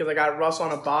this week because I got Russ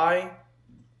on a bye.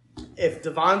 If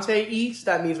Devontae eats,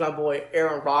 that means my boy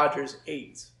Aaron Rodgers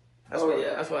eats. That's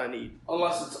what I need.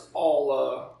 Unless it's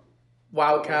all,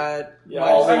 Wildcat, yeah,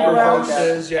 all end arounds.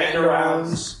 boxes, End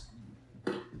arounds.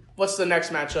 What's the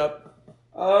next matchup?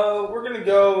 We're going to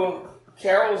go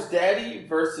Carol's daddy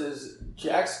versus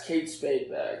Jack's Kate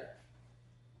Spade bag.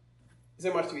 Is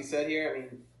there much to be said here? I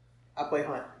mean, I play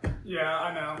Hunt. Yeah,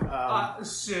 I know.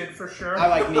 Sid, for sure. I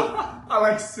like me. I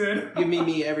like Sid. Give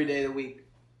me every day of the week.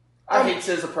 I hate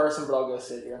Sid as a person, but I'll go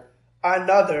sit here.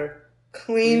 Another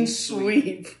clean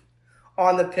sweep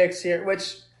on the picks here,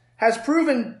 which has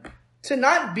proven to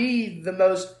not be the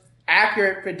most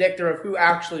accurate predictor of who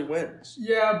actually wins.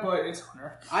 Yeah, but it's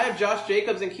Hunter. I have Josh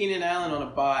Jacobs and Keenan Allen on a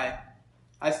bye.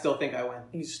 I still think I win.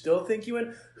 You still think you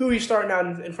win? Who are you starting out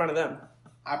in front of them?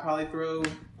 I probably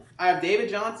I have David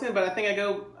Johnson, but I think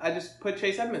I just put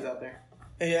Chase Edmonds out there.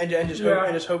 And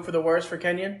just hope for the worst for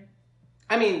Kenyon?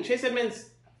 I mean, Chase Edmonds,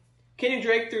 Kenyon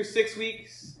Drake through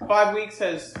 5 weeks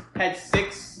has had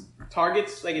 6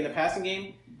 targets, like in the passing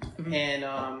game. Mm-hmm.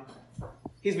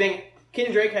 And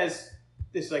Kenyon Drake has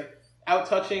this like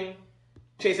out-touching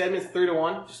Chase Edmonds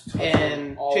 3-1.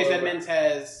 And Chase Edmonds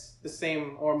has the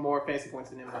same or more fantasy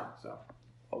points than him now. So,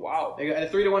 Oh, wow. they got a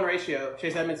 3-1 ratio.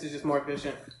 Chase Edmonds is just more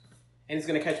efficient. And he's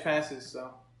going to catch passes.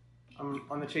 So, I'm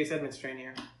on the Chase Edmonds train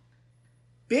here.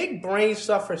 Big brain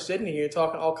stuff for Sydney here,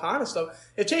 talking all kind of stuff.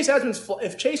 If Chase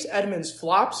Edmonds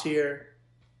flops here,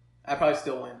 I probably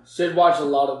still win. Sid watched a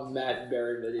lot of Matt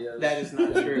Berry videos. That is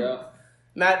not true.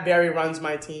 Matt Berry runs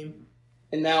my team.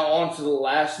 And now on to the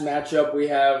last matchup. We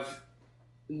have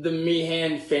the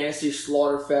Meehan Fantasy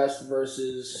Slaughterfest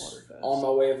versus On My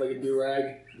Way of Like a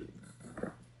Do-Rag.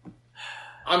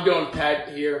 I'm going Pat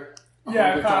here.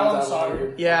 Yeah, 100 Kyle, I'm times out of sorry.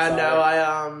 100. Yeah, I'm no,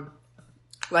 sorry.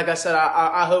 like I said,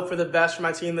 I hope for the best for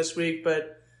my team this week,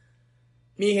 but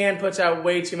Meehan puts out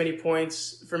way too many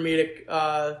points for me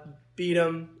to beat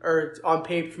him, or on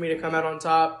paper for me to come out on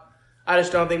top. I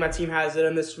just don't think my team has it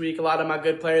in this week. A lot of my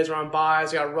good players are on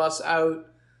buys. I got Russ out.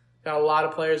 Got a lot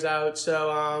of players out.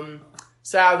 So,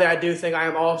 sadly, I do think I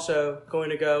am also going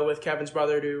to go with Kevin's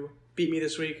brother to beat me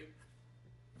this week.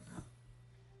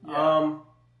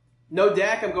 No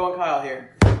Dak. I'm going Kyle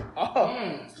here.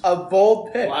 Oh, a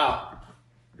bold pick. Wow.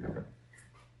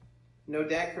 No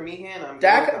Dak for Meehan. I'm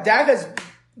Dak has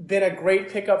been a great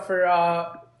pickup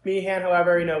for Meehan.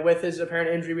 However, with his apparent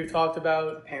injury we've talked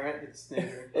about. Parent. It's an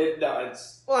injury.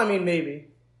 It's Well, I mean, maybe.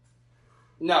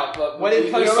 no, but What if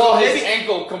we Tony saw Romo- his maybe-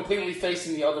 ankle completely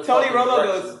facing the other. Tony fucking Romo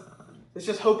direction. goes, let's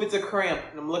just hope it's a cramp.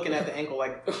 And I'm looking at the ankle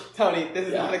like, Tony, this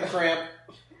is not a cramp.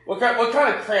 What kind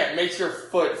of cramp makes your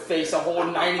foot face a whole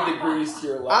 90 degrees to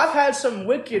your left? I've had some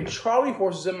wicked Charlie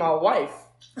horses in my life.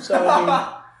 So, I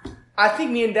mean, I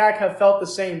think me and Dak have felt the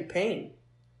same pain.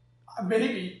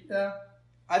 Maybe, yeah.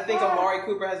 I think Amari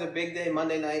Cooper has a big day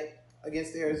Monday night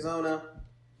against Arizona.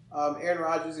 Aaron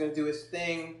Rodgers is going to do his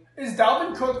thing. Is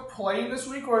Dalvin Cook playing this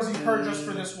week, or is he hurt just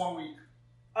for this 1 week?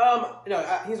 No,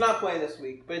 he's not playing this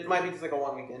week, but it might be just like a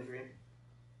 1 week injury.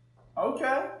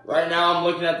 Okay. Right now, I'm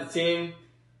looking at the team.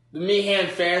 The Meehan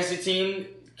fantasy team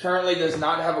currently does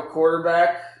not have a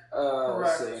quarterback.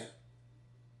 Let's Correct. see.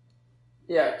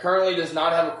 Yeah, currently does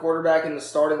not have a quarterback in the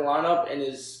starting lineup and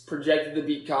is projected to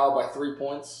beat Kyle by 3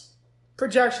 points.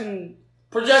 Projections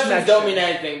Projections don't mean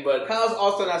anything, but Kyle's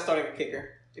also not starting a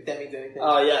kicker, if that means anything.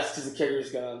 oh yes, because the kicker is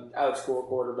going to outscore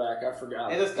quarterback. I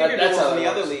forgot. And those kicker That's duels how in it the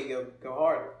other works. league go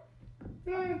hard.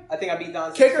 I think I beat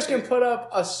Don. Kickers can put up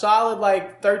a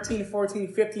solid 13,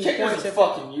 14, 15 Kickers points. are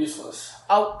fucking useless.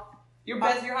 Your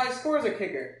highest score is a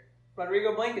kicker.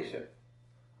 Rodrigo Blankenship.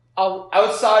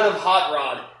 Outside of Hot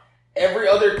Rod, every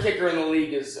other kicker in the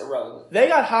league is irrelevant. They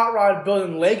got Hot Rod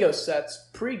building Lego sets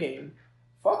pregame.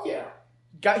 Fuck yeah.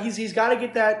 He's got to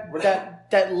get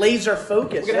that laser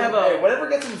focus. We're gonna have Hey, whatever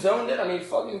gets him zoned in, I mean,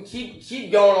 fucking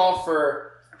keep going off for,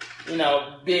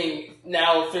 being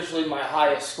now officially my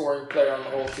highest scoring player on the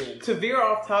whole team. To veer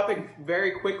off topic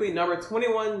very quickly, number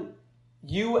 21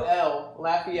 UL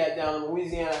Lafayette down in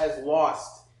Louisiana has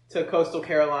lost to Coastal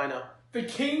Carolina. The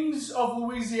Kings of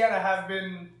Louisiana have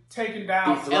been taken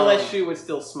down. LSU would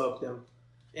still smoke them.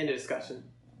 End of discussion.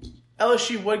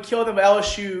 LSU would kill them, but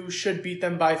LSU should beat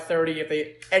them by 30 if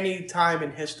they any time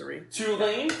in history.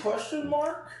 Tulane? Question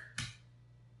mark?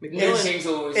 McMillan, Kings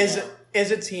of Louisiana. Is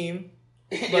a team.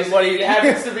 It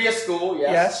happens to be a school,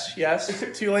 yes. Yes.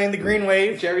 Tulane, the Green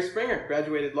Wave. Jerry Springer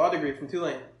graduated law degree from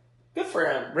Tulane. Good for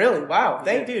him. Really? Wow.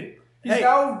 Dude. He's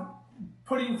now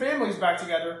putting families back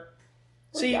together.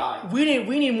 See, guy. we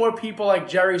need more people like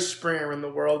Jerry Springer in the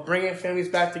world, bringing families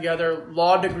back together,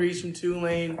 law degrees from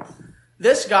Tulane.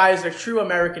 This guy is a true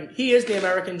American. He is the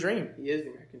American dream. He is the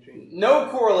American dream. No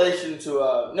correlation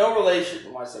to, no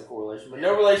relation, well, I say correlation, but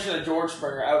no relation to George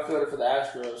Springer, outfielder for the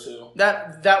Astros,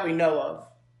 That we know of.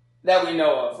 that we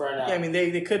know of right now. Yeah, I mean,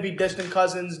 they could be distant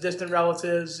cousins, distant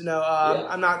relatives.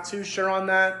 I'm not too sure on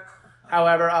that.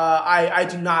 However, I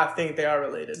do not think they are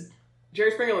related.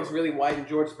 Jerry Springer looks really white, and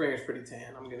George Springer's pretty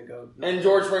tan. I'm going to go. And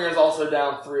George Springer is also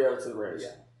down 3-0 to the Rays. Yeah.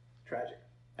 Tragic.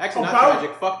 Actually, not About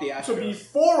tragic. Fuck the Astros. To be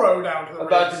 4-0 down to the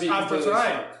About Rays to be after completely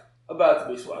tonight. swept. About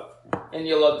to be swept. And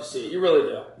you love to see it. You really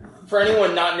do. For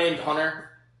anyone not named Hunter,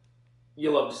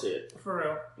 you love to see it. For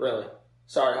real. Really.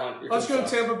 Sorry, Hunt. Let's go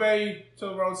Tampa Bay to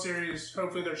the World Series.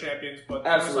 Hopefully they're champions, but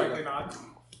Absolutely. most likely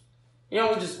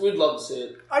not. We'd love to see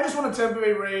it. I just want a Tampa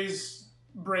Bay Rays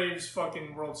Braves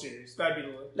fucking World Series. That'd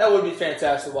be lit. That would be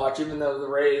fantastic to watch, even though the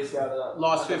Rays got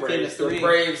Lost not the 15-3. The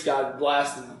Braves got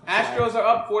blasted. Astros are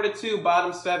up 4-2,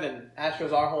 bottom 7.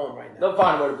 Astros are home right now. They'll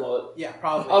find a way to blow it. Yeah,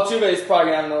 probably. Altuve's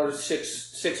probably going to have another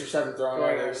six or seven throwing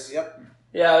errors. Yep.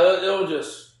 Yeah, it'll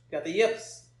just... Got the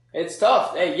yips. It's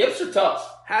tough. Hey, yips are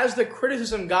tough. Has the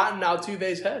criticism gotten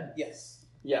Altuve's head? Yes.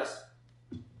 Yes.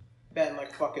 Batting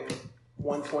like fucking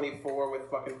 124 with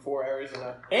fucking 4 errors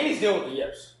And he's dealing with the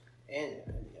yips. and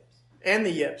yips. And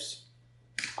the yips.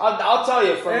 I'll tell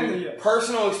you And the from yips.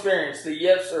 personal experience, the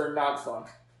yips are not fun.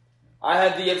 I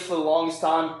had the yips for the longest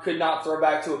time, could not throw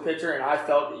back to a pitcher, and I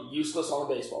felt useless on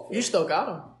the baseball field. You still got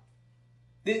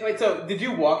him. So did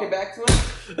you walk it back to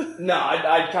him? No,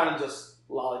 I'd kind of just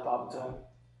lollipop it to him.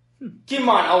 Keep in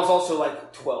mind, I was also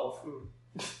like 12.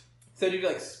 So did you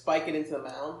like spike it into the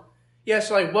mound? Yeah,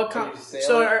 so like what kind? you just sail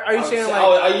So it? are you saying like?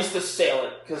 I used to sail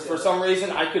it because for some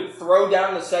reason I could throw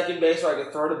down to second base or I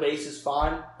could throw to bases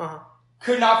fine. Uh-huh.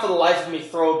 could not for the life of me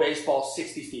throw a baseball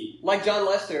 60 feet. Like John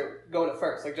Lester going to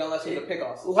first. Like John Lester with the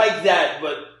pickoffs. Like that,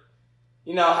 but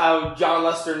you know how John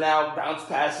Lester now bounce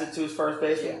passes it to his first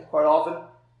baseman quite often?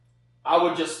 I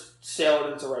would just sail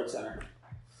it into right center.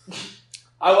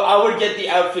 I would get the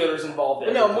outfielders involved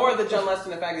But no, more of the John Lester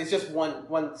in the fact it's just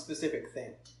one specific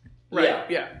thing. Right.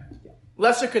 Yeah.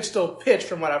 Lester could still pitch,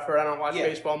 from what I've heard. I don't watch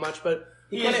baseball much, but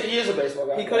he is a baseball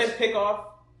guy. He couldn't pick off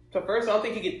to first. I don't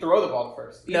think he could throw the ball to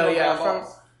first. No, yeah.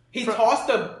 He tossed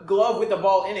a glove with the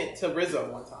ball in it to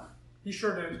Rizzo one time. He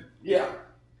sure did. Yeah.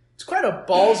 It's quite a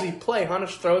ballsy play, huh?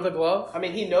 Just throw the glove. I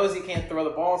mean, he knows he can't throw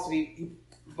the ball, so he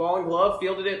ball and glove,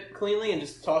 fielded it cleanly, and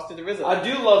just tossed it to Rizzo. I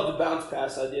do love the bounce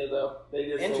pass idea, though. They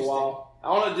did it for a while. I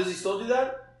don't know, does he still do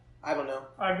that? I don't know.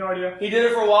 I have no idea. He did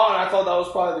it for a while, and I thought that was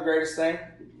probably the greatest thing.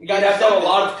 You have to have a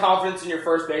lot of confidence in your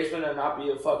first baseman and not be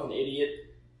a fucking idiot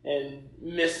and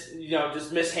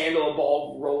just mishandle a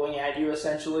ball rolling at you,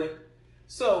 essentially.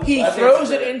 So he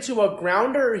throws it into a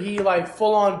grounder, or he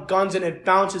full on guns and it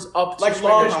bounces up to like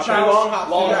long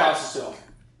hops to him.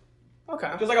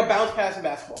 Okay. Just like a bounce pass in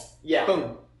basketball. Yeah.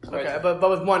 Boom. Okay, but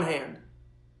with one hand.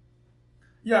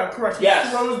 Yeah, correct. He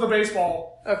throws the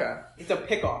baseball. Okay. It's a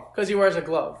pickoff. Because he wears a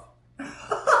glove.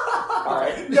 All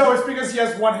right. No, it's because he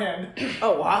has one hand.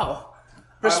 Oh, wow.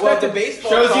 Respect the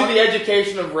baseball shows talk. you the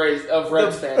education of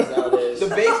Reds fans nowadays. The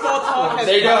baseball talk has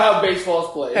they know how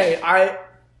baseball's played. Hey,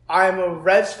 I'm a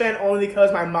Reds fan only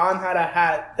because my mom had a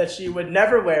hat that she would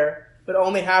never wear, but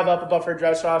only have up above her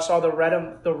dress. So I saw the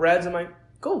Reds. I'm like,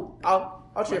 cool.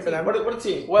 I'll cheer for them. What a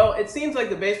team. Well, it seems like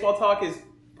the baseball talk is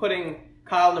putting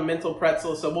Kyle in a mental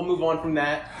pretzel, so we'll move on from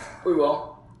that. We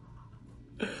will.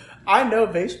 I know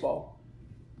baseball.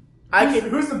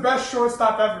 Who's the best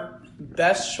shortstop ever?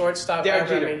 Best shortstop Derek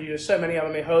ever. Jeter. I mean, there's so many of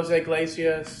them. I mean, Jose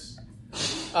Iglesias,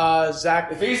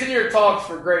 Zach. If he's in your talks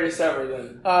for greatest ever,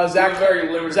 then Zach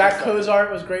Zach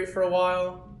Cozart was great for a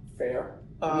while. Fair.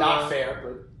 Not fair,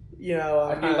 but you know,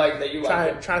 I do like that you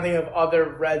like it. Trying to think of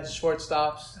other Reds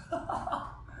shortstops.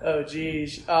 Oh,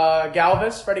 geez.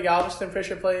 Galvis, Freddie Galvis, I'm pretty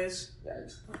sure plays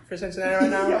for Cincinnati right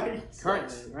now.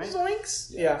 Currently, right?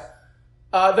 Zoinks. Yeah.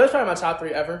 Those are probably my top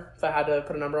three ever, if I had to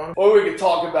put a number on it. Or we could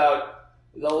talk about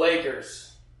the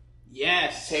Lakers.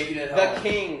 Yes. Taking it the home.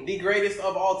 king, the greatest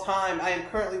of all time. I am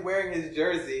currently wearing his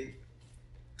jersey.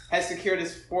 Has secured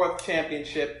his fourth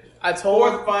championship.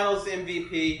 Fourth finals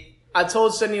MVP. I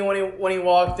told Sydney when he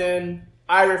walked in,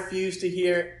 I refuse to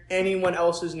hear anyone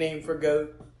else's name for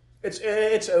GOAT.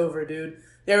 It's over, dude.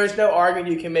 There is no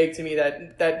argument you can make to me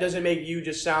that doesn't make you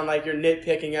just sound like you're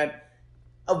nitpicking at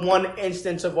one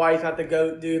instance of why he's not the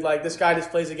GOAT, dude. Like, this guy just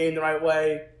plays the game the right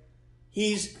way.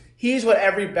 He's what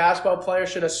every basketball player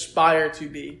should aspire to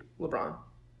be, LeBron.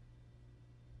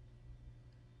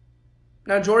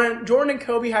 Now, Jordan and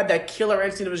Kobe had that killer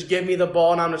instinct of just give me the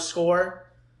ball and I'm going to score.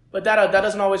 But that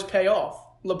doesn't always pay off.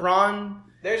 LeBron,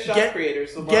 they're shot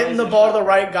creators. LeBron getting the ball to the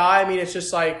right guy, I mean, it's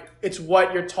just like, it's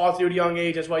what you're taught to do at a young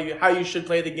age. It's how you should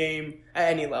play the game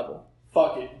at any level.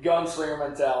 Fuck it. Gunslinger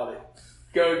mentality.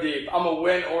 Go deep. I'm going to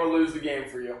win or lose the game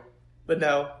for you. But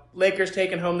no, Lakers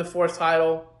taking home the fourth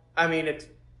title. I mean,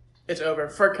 it's over.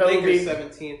 For Kobe, Lakers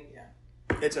 17.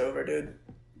 Yeah. It's over, dude.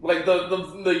 Like,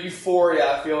 the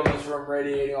euphoria I feel in this room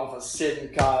radiating off of Sid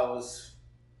and Kyle is...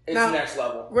 It's now, next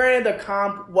level. Granted, the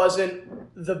comp wasn't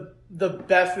the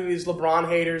best for these LeBron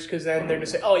haters because then they're going to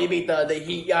say, oh, you beat the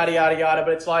Heat, yada, yada, yada.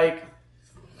 But it's like,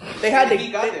 they had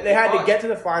to get to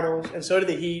the finals, and so did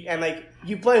the Heat. And, like,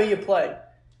 you play who you play.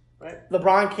 Right.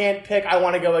 LeBron can't pick, I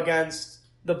want to go against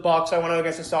the Bucks, I want to go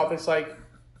against the Celtics. Like,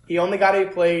 he only got who he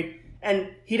played.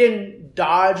 And he didn't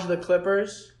dodge the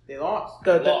Clippers. They lost.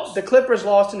 The Clippers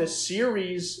lost in a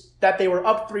series that they were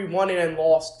up 3-1 in and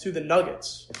lost to the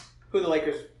Nuggets. Who the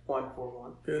Lakers won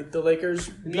 4-1. The Lakers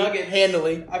beat Nuggets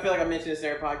handily. I feel like I mentioned this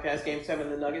in our podcast. Game 7,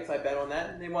 the Nuggets. I bet on that,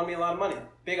 and they won me a lot of money.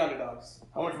 Big underdogs.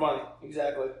 How much money?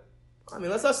 Exactly. I mean,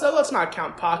 let's not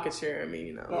count pockets here. I mean,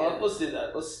 you know. No, let's do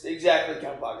that. Let's exactly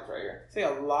count pockets right here. I say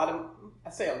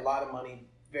a lot of money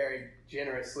very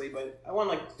generously, but I won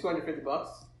like $250.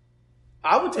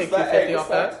 I would take $250 off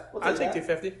that. We'll I'd take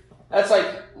that. $250. That's like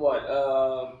what?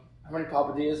 How many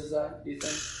Papadillas is that? Do you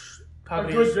think? A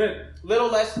good bit. Little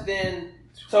less than.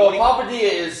 So a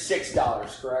Papadilla is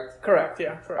 $6, correct? Correct.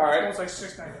 Yeah. Correct. All right. It's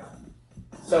almost like $6.99.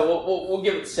 So we'll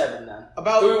give it 7 then.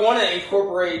 Do we want to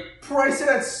incorporate? Price it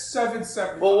at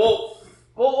 $7.70. Well,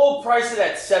 we'll price it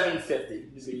at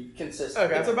 $7.50 to be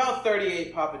consistent. Okay. It's about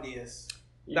 38 Papadillas.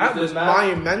 That was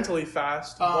monumentally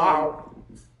fast. Wow.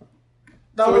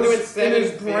 That So we're was doing in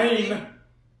his 750. brain.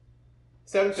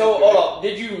 750. So hold up.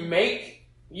 Did you make?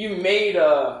 You made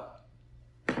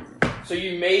So So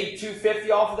you made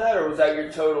 $250 off of that, or was that your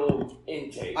total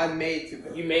intake? I made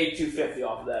 $250. You made $250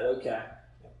 off of that. Okay.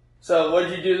 So what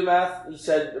did you do the math? You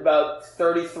said about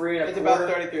 33 and a It's quarter.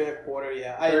 about 33 and a quarter.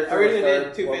 Yeah, I 33 originally and a did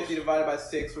third. 250 divided by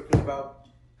 6, which was about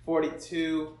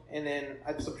 42, and then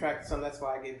I subtracted some. That's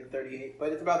why I gave it 38.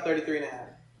 But it's about 33 and a half.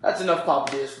 That's enough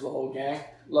Papadillas for the whole gang.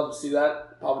 Love to see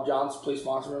that. Papa John's, please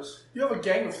sponsor us. You have a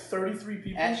gang of 33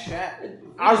 people? At Shat.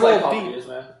 I just like roll deep. Papadillas,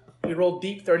 man. We roll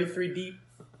deep, 33 deep.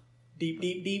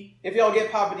 Deep. If y'all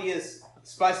get Papadillas,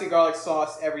 spicy garlic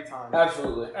sauce every time.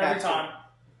 Absolutely. Every Have to. time.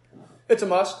 It's a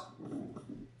must.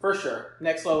 For sure.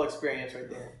 Next level experience right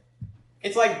there.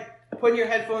 It's like putting your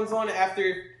headphones on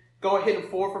after hitting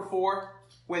 4 for 4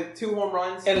 with 2 home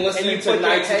runs. And listening you to put your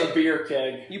Knights of the Beer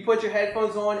Keg. You put your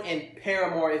headphones on and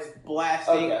Paramore is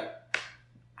blasting Okay.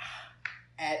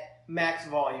 at max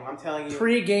volume. I'm telling you.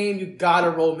 Pre-game, you gotta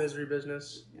roll Misery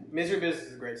Business. Misery Business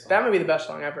is a great song. That might be the best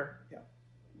song ever.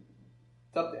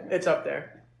 It's up there. It's up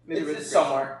there. Misery It's Business is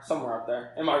a great somewhere up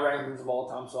there. In my rankings of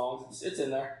all-time songs. It's in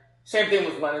there. Same thing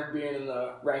with Leonard being in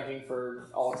the ranking for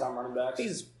all-time running backs.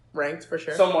 He's ranked for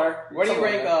sure. Somewhere. song. Where do you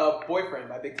Somewhere rank Boyfriend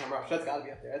by Big Time Rush? That's got to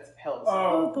be up there. That's a hell of a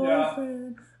song. Oh,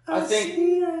 yeah. I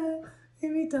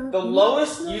think the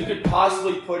lowest you could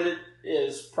possibly put it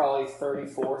is probably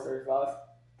 34, 35.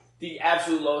 The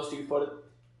absolute lowest you could put it.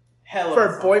 Hell of a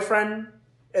For song. Boyfriend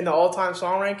in the all-time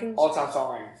song rankings, All-time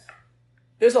song rankings.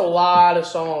 there's a lot of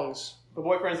songs. The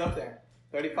Boyfriend's up there.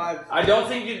 35. I don't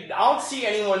see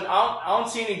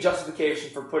any justification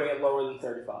for putting it lower than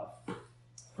 35.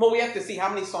 Well, we have to see how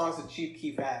many songs did Chief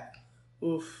Keef have.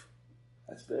 Oof.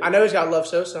 That's big. I know he's got Love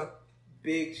Sosa.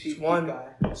 Big Chief Keef one. guy.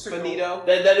 Benito.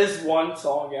 That is one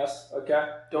song, yes. Okay.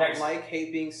 Don't Next. Like,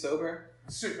 Hate Being Sober.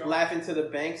 Sicko. Laughing to the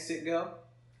Bank, Sit Go.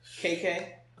 KK.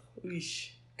 Eesh.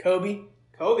 Kobe.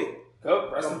 Kobe.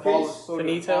 Go. Rest in Paul peace. is so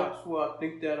Finito. That's why I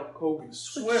think that I'm Kobe.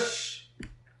 Swift.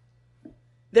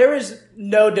 There is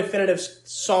no definitive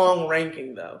song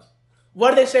ranking, though.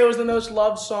 What did they say was the most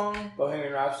loved song?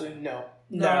 Bohemian Rhapsody. No.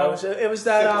 No, it was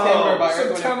that. September by Earth, Wind,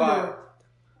 and September. Fire.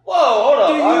 Whoa, hold up.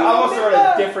 Do you I must have read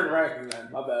remember? a different ranking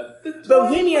then. My bad.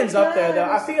 Bohemian's up there, though.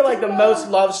 I feel like the most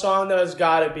loved song, though, has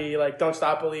got to be, like, Don't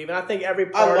Stop Believing. I think every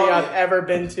party love I've it. ever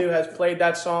been to has played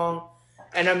that song.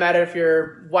 And no matter if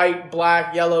you're white,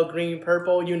 black, yellow, green,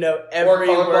 purple, you know Or every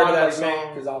word of colorblind that like me,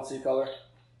 song. because I don't see color.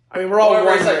 I mean, we're all The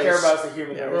only one race I race. care about is the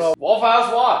human Yeah, race. we're all- Waffle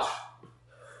House Watch.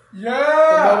 The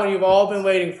Yeah! moment you've all been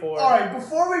waiting for. Alright,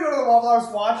 before we go to the Waffle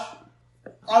House Watch,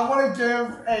 I want to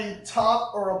give a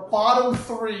top or a bottom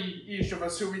 3 each of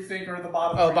us who we think are the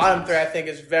bottom 3. Oh, bottom 3 I think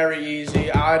is very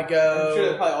easy. I'd I'm sure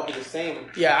they'll go... probably all be the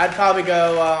same. Yeah, I'd probably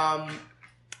go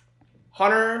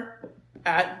Hunter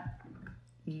at...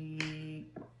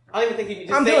 I don't even think you can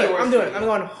just I'm say doing it. yours. I'm doing it. I'm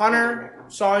going Hunter,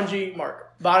 Sanji,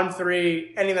 Mark. Bottom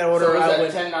 3, any in that order. So is I that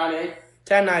would 10, 9, 8?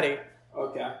 10, 90.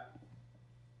 Okay.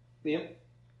 Liam?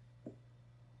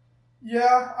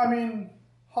 Yeah, I mean,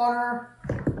 Hunter,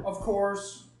 of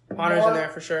course. Hunter's in Mark- there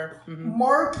for sure. Hmm.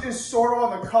 Mark is sort of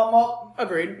on the come up.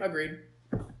 Agreed.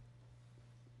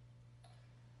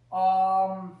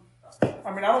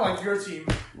 I mean, I don't like your team.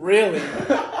 Really?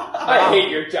 I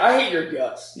hate your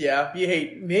guts. Yeah, you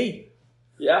hate me.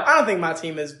 Yeah. I don't think my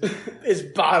team is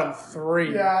bottom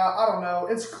 3. Yeah, I don't know.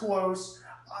 It's close.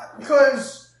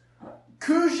 Because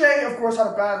Kouge, of course, had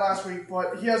a bad last week,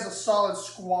 but he has a solid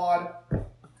squad.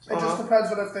 It just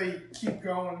depends on if they keep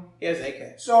going. He has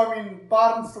AK. So, I mean,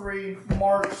 bottom 3,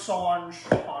 Mark, Sanj,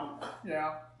 Hunt.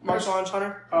 Yeah. Mark Sanj,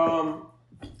 Hunter?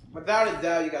 Without a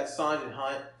doubt, you got Sanj and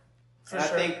Hunt. For And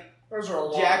sure. I think Those are a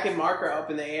lot. Jack and Mark are up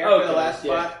in the air for the Okay, last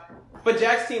yeah. spot. But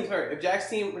Jack's team's hurt. When Jack's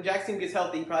team gets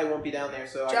healthy, he probably won't be down there.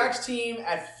 So Jack's team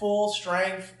at full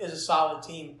strength is a solid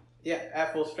team. yeah,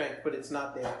 at full strength, but it's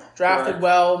not there. Drafted Right.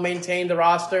 well, maintained the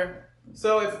roster.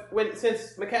 So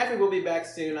since McCaffrey will be back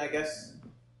soon, I guess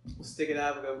we'll stick it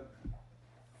out and go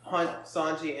Hunt,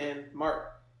 Sanji, and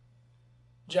Mark.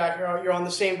 Jack, you're on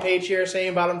the same page here,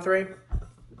 saying bottom 3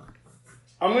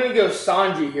 I'm going to go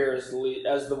Sanji here as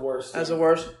the worst. as the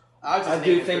worst. I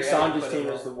do think Sanji's team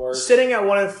is the worst. Sitting at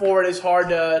 1 and 4, it is hard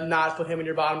to not put him in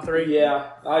your bottom 3.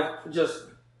 Yeah, I just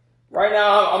right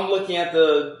now I'm looking at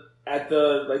the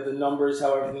numbers,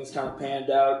 how everything's kind of panned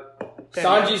out.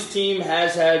 Sanji's team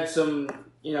has had some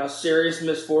serious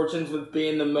misfortunes with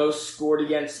being the most scored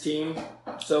against team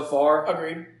so far.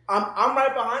 Agreed. I'm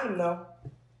right behind him though.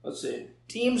 Let's see.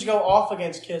 Teams go off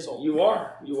against Kizzle. You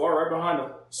are right behind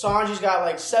him. Sanji's got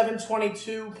like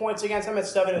 722 points against him at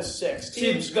 7-6.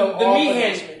 Teams See, go the off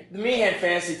against me. Meehan, the Meehan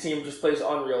fantasy team just plays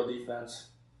unreal defense.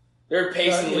 They're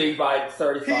pacing Yeah. league by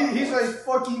 35. He's a points.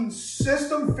 fucking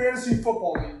system fantasy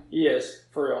football league. He is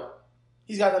for real.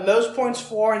 He's got the most points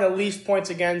for and the least points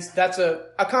against. That's a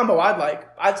combo I'd like.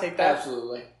 I'd take that.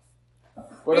 Absolutely.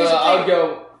 But Here's the I would thing.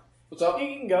 go. What's up? You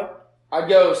can go. I'd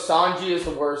go Sanji as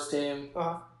the worst team.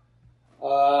 Uh-huh.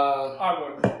 I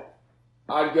would.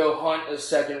 I'd go Hunt as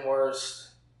second worst.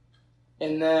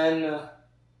 And then.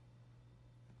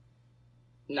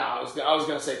 No, I was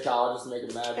gonna say Kyle just to make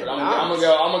him mad, but I'm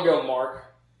gonna go Mark.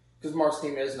 Because Mark's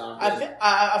team is not good.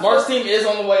 Mark's team is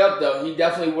on the way up, though. He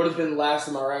definitely would have been last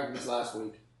in my rankings last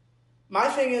week. My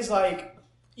thing is, like,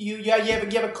 you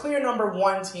have a clear number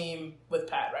one team with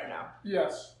Pat right now.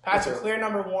 Yes. Pat's a clear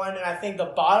number one, and I think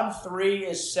the bottom three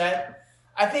is set.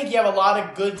 I think you have a lot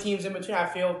of good teams in between. I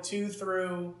feel 2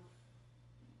 through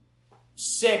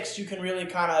 6 you can really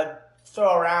kind of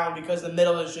throw around because the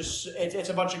middle is just it's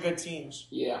a bunch of good teams.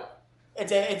 Yeah.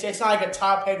 It's not like a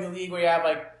top-heavy league where you have,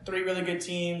 like, 3 really good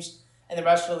teams and the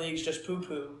rest of the league's just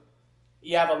poo-poo.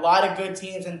 You have a lot of good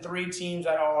teams and 3 teams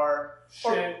that are...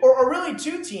 Or really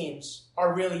 2 teams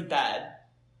are really bad.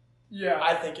 Yeah.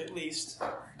 I think, at least.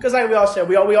 Because like we all said,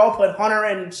 we all put Hunter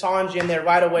and Sanji in there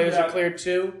right away as a clear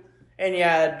 2. And you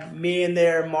had me in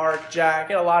there, Mark, Jack.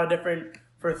 You had a lot of different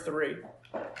for 3.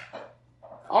 I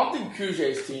don't think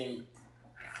Kujay's team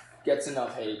gets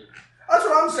enough hate. That's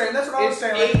what I'm saying. That's what I was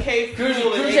saying. AK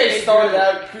Kujay started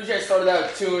out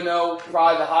 2-0,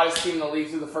 probably the hottest team in the league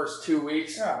through the first 2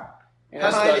 weeks. Yeah. And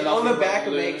has done on nothing the but back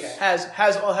of lose. AK.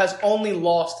 Has only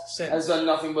lost since. Has done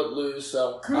nothing but lose,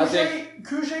 so I think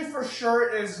Kujay for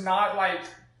sure is not like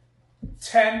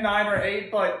 10, 9, or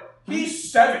 8, but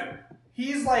he's 7.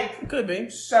 He's like Could be.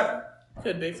 7.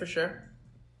 Could be, for sure.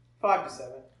 5 to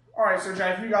 7. Alright, so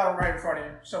Jack, you got him right in front of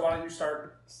you. So why don't you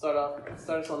start? Start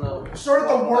us on the Start at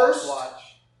the worst.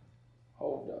 watch.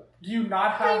 hold up. Do you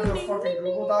not have the fucking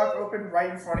Google Doc open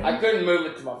right in front of you? I couldn't move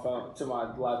it to my phone, to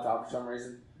my laptop for some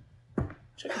reason.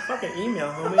 Check your fucking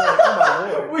email, homie. Like, oh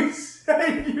my lord. We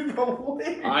sent you the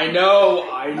link. I know,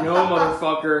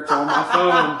 motherfucker. It's on my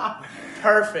phone.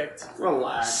 Perfect.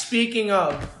 Relax. Speaking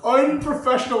of,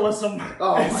 Unprofessionalism.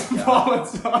 Oh my is God.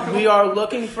 volatile. we are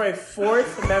looking for a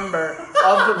 4th member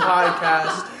of the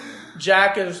podcast.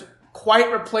 Jack is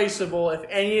quite replaceable. If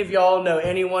any of y'all know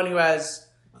anyone who has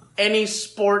any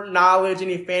sport knowledge,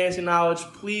 any fantasy knowledge,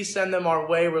 please send them our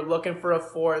way. We're looking for a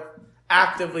 4th.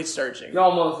 Actively searching.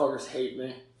 Y'all motherfuckers hate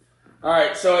me.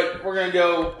 Alright, so we're gonna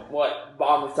go,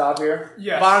 bottom of the top here?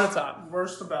 Yes. Bottom to top.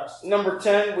 Worst to best. Number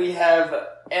 10, we have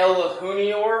El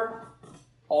Junior,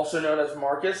 also known as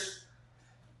Marcus.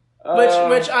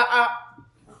 Which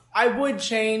I would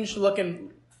change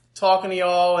talking to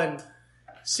y'all and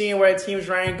seeing where the teams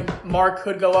rank. Mark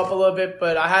could go up a little bit,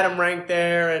 but I had him ranked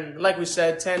there, and like we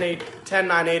said, 10,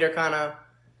 9, 8 are kind of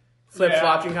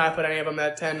flip-flop. You can kind of put any of them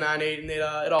at 10, 9, 8, and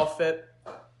it all fit.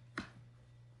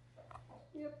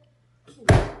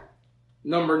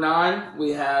 Number 9,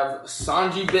 we have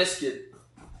Sanji Biscuit.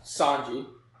 Sanji.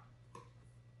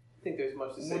 I think there's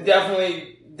much to say.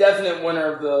 Definite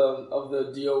winner of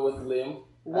the deal with Liam.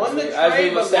 Won the as trade,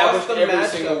 we've but established lost the every matchup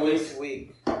single week. this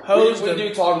week. We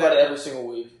do talk about it every single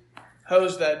week.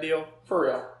 Hosed that deal. For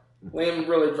real. Liam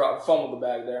really fumbled the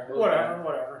bag there.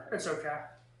 Whatever. It's okay.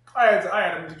 I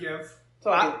had him to give.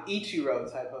 Talking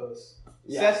Ichiro type host.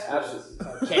 Yeah, Cespedes type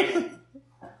host. Cannon.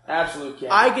 Absolute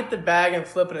cannon. I get the bag and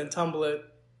flip it and tumble it.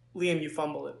 Liam, you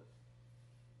fumble it.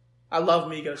 I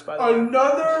love Migos, by the way.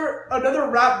 Another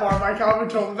rap bar by Calvin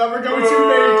Toll that we're going to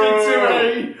make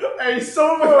into a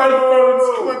someone with headphones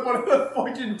clip on the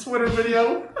fucking Twitter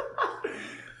video.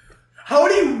 How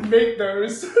do you make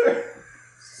those?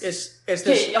 It's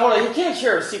this. Hold on, you can't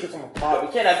share a secret from a pod.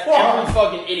 We can't have every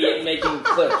fucking idiot making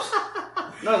clips.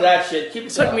 None of that shit. Keep it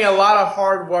Took me a lot of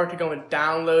hard work to go and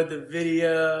download the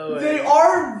video. They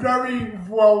are very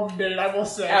well made, I will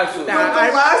say. Absolutely. The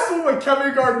last one with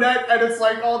Kevin Garnett, and it's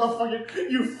like all the fucking,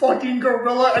 you fucking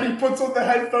gorilla, and he puts on the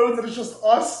headphones, and it's just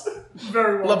us.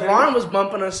 Very well LeBron made. was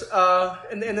bumping us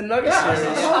in the Nuggets Yeah,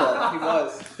 series. Yeah, he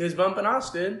was. He was bumping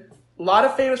us, dude. A lot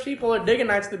of famous people are digging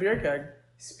Nights at the Beer Keg.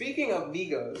 Speaking of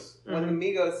Migos, when the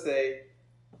Migos say,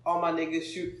 all my niggas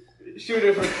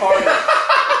shooters retarded.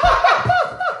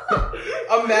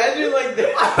 Imagine like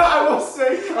this. I will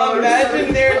say.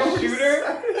 Imagine their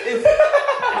shooter is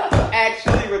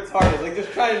actually retarded. Like,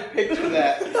 just try and picture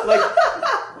that. Like,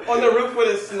 on the roof with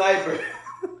a sniper.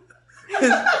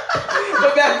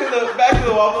 But back to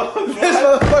the Waffle House.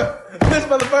 This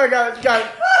motherfucker got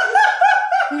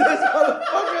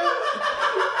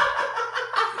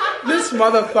this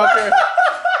motherfucker.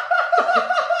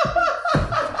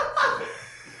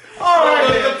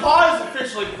 Alright, the pod is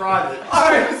officially private.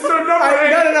 Alright, so number 8.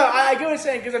 I get what you're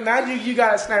saying, because imagine you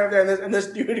got a sniper there and this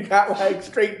dude got like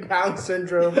straight Down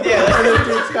syndrome. Yeah. And this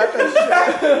dude's got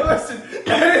that shit. Listen,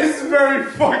 that is very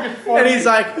fucking funny. And he's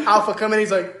like, Alpha coming,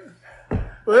 he's like,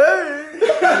 "Hey."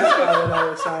 I don't know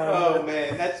what sound, Oh but-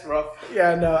 man, that's rough.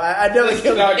 Yeah, no, I definitely This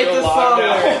cannot It's go a live song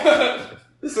now.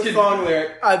 This is a song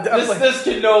lyric. This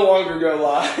can no longer go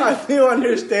live. I do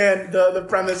understand the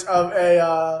premise of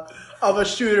a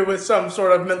shooter with some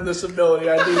sort of mental disability.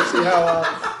 I do see how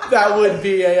that would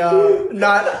be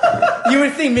not. You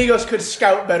would think Migos could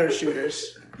scout better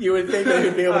shooters. You would think they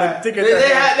would be able to get They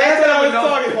their have That's what I was enough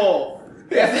talking. pull.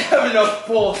 They have to have enough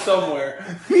pull somewhere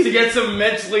to get some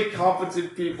mentally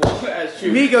competent people as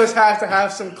shooters. Migos has to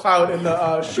have some clout in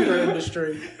the shooter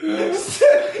industry.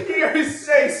 He always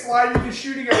say, Slide, you can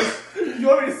shooting us. You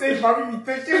want me to say Marvin, you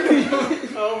thinking?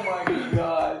 Oh my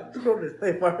god. Number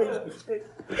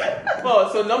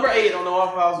Well, so number 8 on the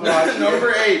Waffle House Watch.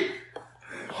 Number 8,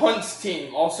 Hunt's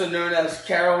team, also known as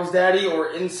Carol's daddy,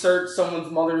 or insert someone's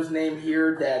mother's name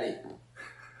here, daddy.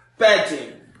 Bad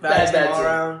team. Bad all team.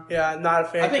 around. Yeah, not a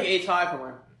fan. I think 8's high for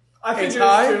him. I think It's it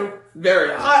high? is too. Very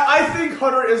high. I think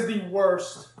Hunter is the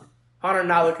worst. Hunter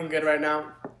not looking good right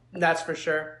now. That's for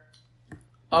sure.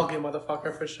 Ugly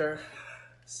motherfucker for sure.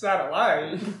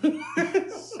 Satellite.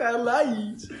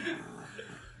 Satellite.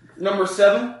 Number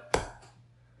 7,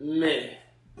 me.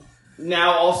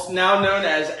 Now known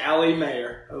as Allie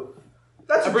Mayer.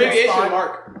 That's a good Abbreviation spot.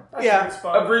 mark. That's Yeah. a good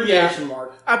spot. Abbreviation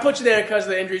mark. I put you there because of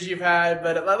the injuries you've had,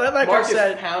 but like Mark I've is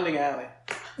said, pounding Alley.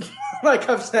 like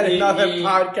I've said in other He-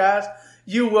 podcasts,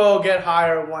 you will get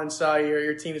higher once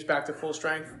your team is back to full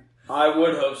strength. I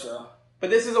would hope so. But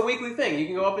this is a weekly thing. You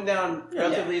can go up and down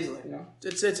relatively easily.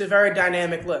 It's a very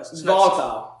dynamic list. It's It's not-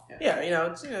 volatile. Yeah,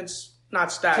 it's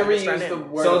not static. To It's reuse the dynamic.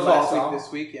 word So of last volatile. week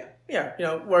this week, yeah.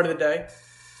 Yeah, word of the day.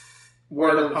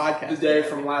 Word Word of the podcast. The day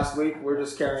from last week. We're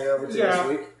just carrying it over to Yeah. this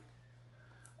week.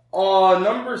 On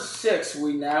number 6,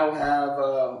 we now have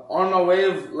On My Way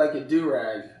of Like a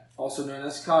Do-Rag, also known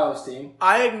as Kyle's team.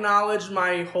 I acknowledge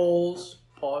my holes.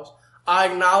 Pause. I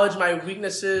acknowledge my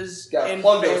weaknesses. Gotta in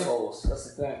plug those fan- holes.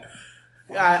 That's the thing.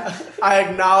 I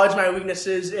acknowledge my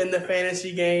weaknesses in the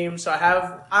fantasy game. So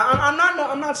I'm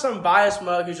not some biased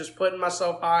mug who's just putting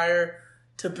myself higher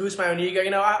to boost my own ego.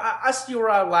 I see where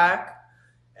I lack,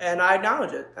 and I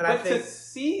acknowledge it. And I But think to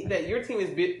see that your team is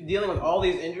dealing with all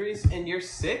these injuries and you're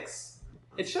 6,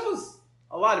 it shows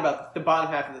a lot about the bottom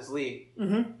half of this league.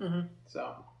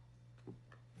 So,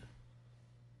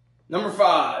 Number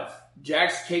 5,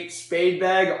 Jack's Cake Spade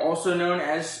Bag, also known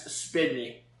as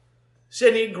Spidney.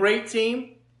 Sydney, great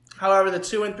team. However, the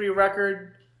 2-3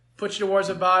 record puts you towards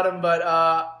the bottom. But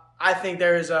I think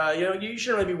there's you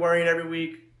shouldn't really be worrying every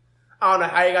week. I don't know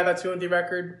how you got that 2-3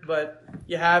 record, but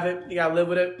you have it. You gotta live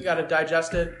with it. You gotta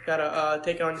digest it. You gotta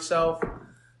take it on yourself.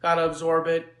 Gotta absorb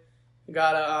it. You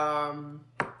gotta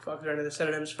fuck. Are there the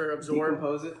synonyms for absorb?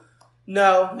 decompose it.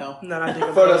 No, No. not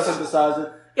decompose. Photosynthesize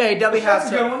it. Yeah, you definitely have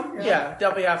That's a to. good one. Yeah,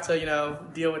 definitely have to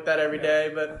deal with that every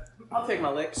day. But I'll take my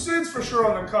licks. Sid's for sure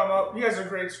on the come up. You guys are a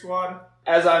great squad.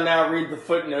 As I now read the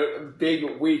footnote,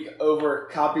 big week over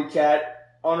copycat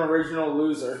unoriginal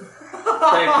loser. Thank you,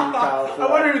 Kyle. For I that.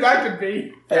 wonder who that could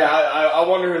be. Yeah, I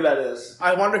wonder who that is.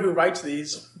 I wonder who writes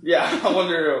these. Yeah, I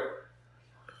wonder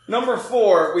who. Number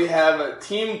 4, we have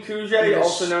Team Kujay,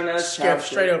 also known as Skip Cow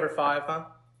straight Street. over 5, huh?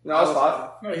 No, it's 5.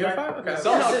 No, Are you at 5? Okay.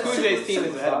 Somehow Yeah, Kujay's team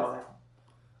is ahead of mine.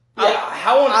 Yeah,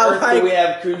 how on I earth like- do we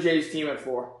have Kujay's team at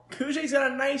 4? Kujay's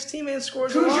got a nice team and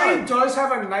scores a Kujay lot. does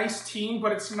have a nice team,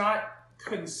 but it's not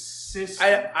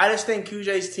consistent. I just think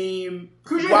Kujay's team,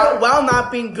 Kujay- while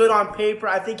not being good on paper,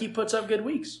 I think he puts up good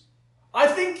weeks. I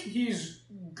think he's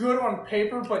good on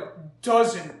paper, but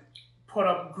doesn't put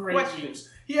up great Question. games.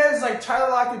 He has like Tyler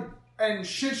Lockett and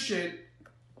shit,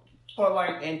 but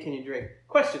like And Kenyon Drake.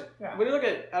 Question. Yeah. When you look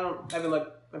at, I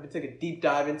haven't taken a deep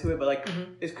dive into it, but like,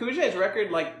 is Kujay's record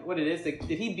like what it is? Like,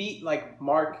 did he beat like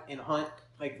Mark and Hunt?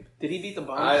 Like, did he beat the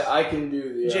Bums? I can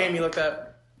do the... Jamie, look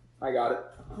that. I got it.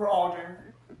 we're all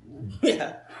game.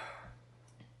 Yeah.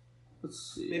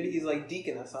 Let's see. Maybe he's like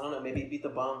deacon us. I don't know. Maybe he beat the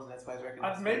Bums, and that's why his record.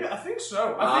 I think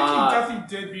so. I think he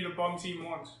definitely did beat a bum team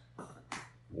once.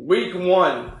 Week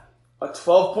 1, a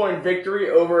 12-point victory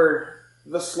over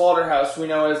the Slaughterhouse we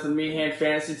know as the Meehan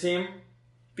Fantasy Team.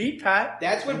 Beat Pat.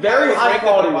 That's what Very Pat was high ranked at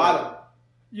the quality bottom.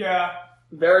 Yeah.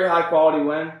 Very high quality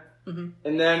win. Mhm.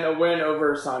 And then a win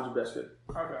over Sanji Biscuit.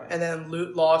 Okay. And then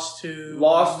lost to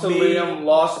Lost to me, Liam,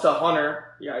 lost to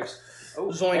Hunter. Yikes.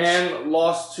 Zoinks. And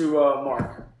lost to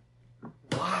Mark.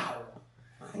 Wow.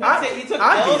 I- He took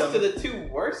I beat L's him. to the 2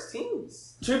 worst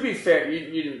teams. To be fair,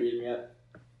 you didn't beat him yet.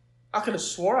 I could have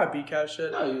swore I beat Cat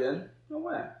shit. No, you didn't. No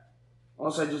way.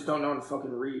 Unless I just don't know how to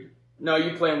fucking read. No,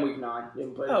 you play in week 9. You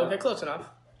haven't played Oh, yet. okay, close enough.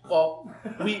 Well,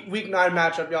 week 9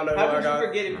 matchup, y'all know who How I could you got.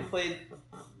 forget if you played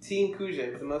Team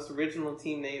Kuja, the most original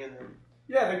team name in the...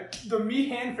 Yeah, the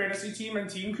Meehan Fantasy Team and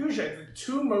Team Kuja, the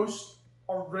two most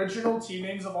original team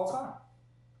names of all time.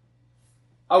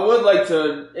 I would like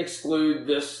to exclude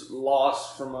this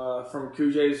loss from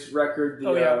Kujay's record.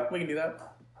 Oh, yeah, we can do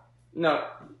that. No,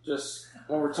 just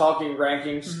when we're talking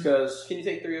rankings, because Can you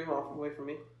take 3 of them away from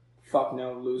me? fuck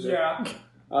no, loser. Yeah.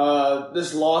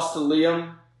 This loss to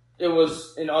Liam, it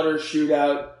was an utter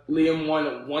shootout. Liam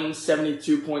won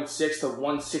 172.6 to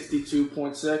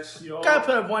 162.6. Yo. Gotta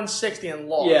put up 160 and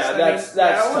lost. Yeah, I that's mean,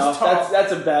 that was tough. tough.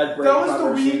 That's a bad break. That if was I've the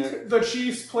ever seen week it. the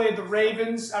Chiefs played the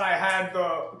Ravens, and I had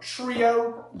the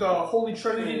trio, the Holy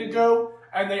Trinity to go,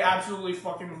 and they absolutely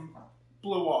fucking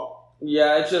blew up.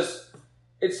 Yeah,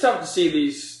 it's tough to see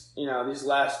these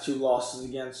last 2 losses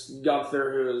against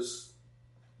Gunther, who is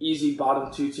easy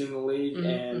bottom 2 team in the league,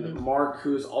 and Mark,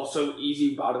 who is also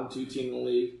easy bottom 2 team in the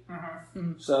league.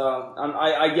 So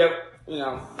I get,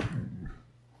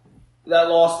 that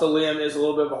loss to Liam is a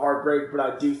little bit of a heartbreak, but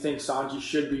I do think Sanji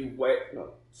should be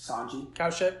Sanji? Cow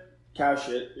shit.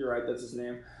 Cowshit, you're right, that's his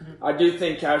name. I do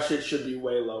think Cowshit should be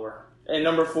way lower. And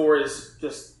number 4 is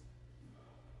just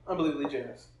Unbelievably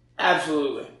generous.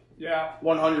 absolutely Yeah.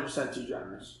 100% too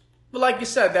generous. But like you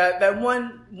said, that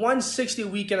 160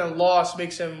 weekend and loss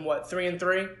makes him, what,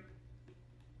 3-3?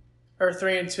 Or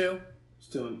 3-2? He's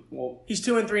doing well. He's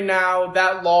 2-3 now.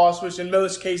 That loss, which in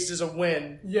most cases is a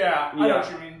win. Yeah, I know Yeah.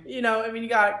 what you mean. You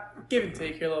got give and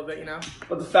take here a little bit,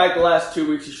 But the fact the last 2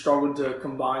 weeks he struggled to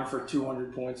combine for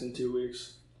 200 points in 2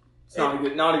 weeks. It's not a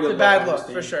good It's look a bad on look, his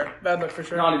team. for sure. Bad look, for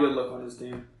sure. Not a good look on his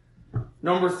team.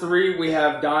 Number 3, we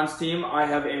have Don's team. I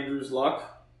have Andrew's luck.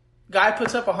 Guy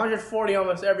puts up 140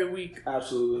 almost every week.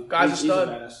 Absolutely. Guy's a He's stud.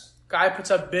 a menace. Guy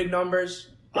puts up big numbers.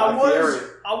 I Guy Fieri.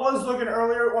 was looking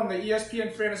earlier on the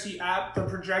ESPN Fantasy app, the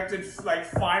projected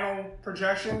final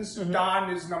projections. Don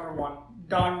is number 1.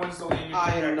 Don wins the league.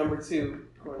 I am number 2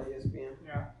 according to ESPN.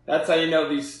 Yeah. That's how you know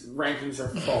these rankings are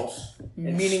false.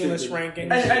 and Meaningless stupid.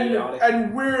 rankings.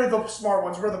 And we're the smart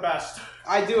ones. We're the best.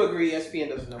 I do agree ESPN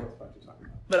doesn't know what the fuck you're talking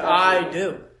about. But I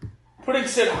do. Putting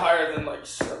Sid higher than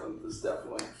 7th is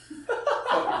definitely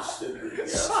fucking stupid.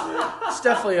 Yeah, It's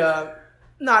definitely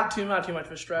not too much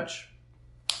of a stretch.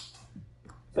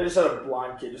 They just had a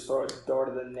blind kid just throw a dart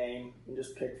at the name and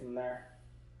just pick from there.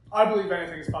 I believe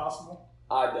anything is possible.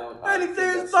 I don't. I think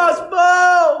Anything is that's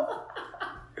possible!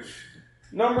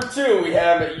 Number 2, we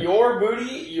have Your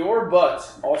Booty, Your Butt,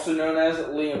 also known as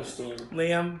Liam's team.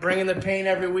 Liam bringing the pain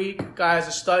every week. Guy has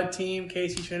a stud team.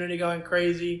 Casey Trinity going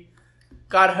crazy.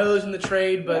 Got hosed in the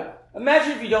trade, but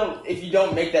Imagine if you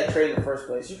don't make that trade in the first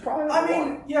place. You probably I won.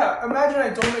 mean, yeah, imagine I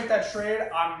don't make that trade.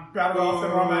 I'm better off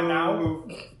than where I'm at now.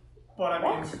 But I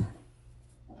mean,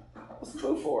 What's the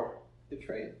boo for? The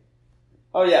trade.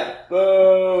 Oh yeah,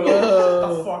 boo. shut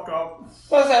Oh. the fuck up.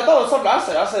 I thought it was something I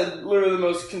said. I said literally the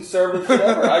most conservative shit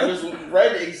ever. I just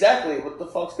read exactly what the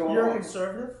fuck's going You're a on.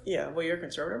 conservative? Yeah, well, you're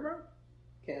conservative, bro?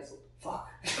 Cancelled. Fuck.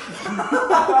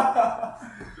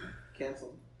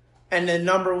 Cancelled. And then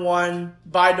number 1,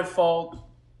 by default,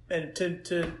 and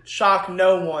to shock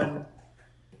no one,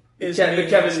 is The Meehan's-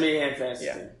 Kevin Meehan fantasy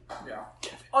Yeah. team. Yeah.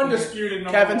 Undisputed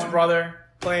number Kevin's 1. brother,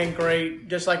 playing great,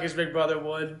 just like his big brother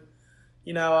would.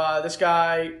 This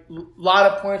guy, a lot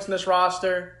of points in this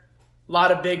roster, a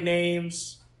lot of big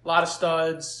names, a lot of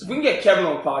studs. If we can get Kevin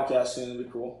on the podcast soon, it'd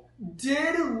be cool.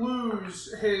 Did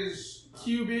lose his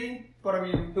QB, but I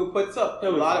mean, Who puts up a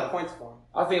He'll be lot fine. of points for him.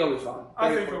 I think it'll be fine.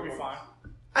 I think he'll be fine.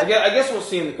 I guess we'll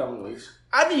see in the coming weeks.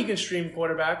 I think you can stream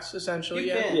quarterbacks, essentially. You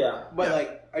yeah. can. Yeah. But, Yeah.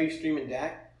 are you streaming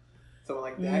Dak? Someone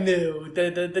like Dak? No,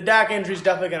 the Dak injury is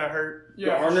definitely going to hurt.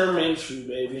 Yeah. Garner Minshew,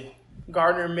 baby.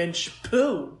 Gardner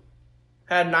Minshew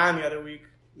had 9 the other week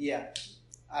Yeah.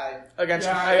 against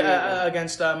Yeah,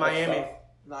 against Miami. tough.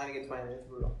 9 against Miami. It's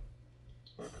brutal.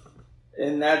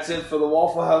 And that's it for the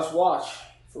Waffle House Watch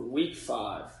for week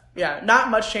 5. Yeah, not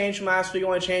much change from last week.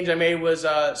 Only change I made was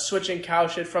switching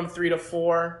Cowshit from 3 to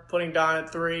 4, putting Don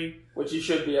at 3. Which you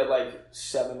should be at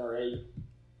 7 or 8.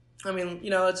 I mean,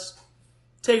 let's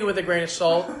take it with a grain of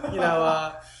salt.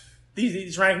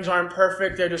 These rankings aren't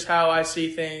perfect. They're just how I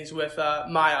see things with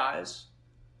my eyes.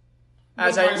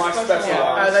 As I My special yeah,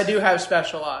 eyes. as I do have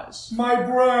special eyes. My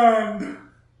brand.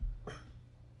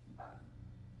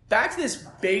 Back to this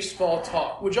baseball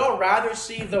talk. Would y'all rather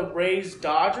see the Rays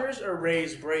Dodgers or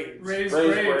Rays Braves? Raise.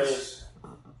 Braves.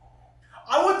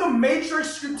 I want the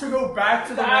Matrix to go back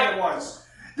to the way it was.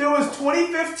 There was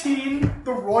 2015,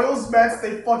 the Royals Mets,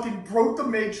 they fucking broke the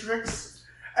Matrix,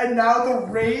 and now the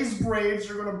Rays Braves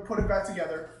are going to put it back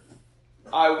together.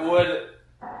 I would.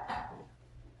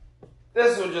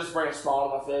 This would just bring a smile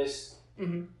to my face.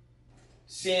 Mhm.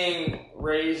 Seeing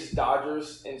Rays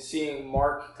Dodgers and seeing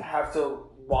Mark have to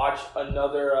watch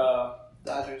another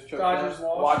Dodgers Dodgers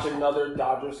lost. watch another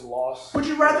Dodgers loss. Would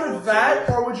you rather World that, Series.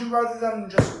 or would you rather them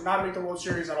just not make the World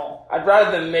Series at all? I'd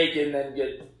rather them make it and then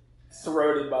get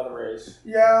throated by the Rays.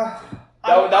 Yeah.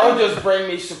 That would just bring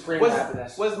me supreme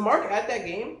happiness. Was Mark at that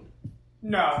game?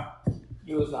 No.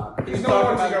 He was not. He was No talking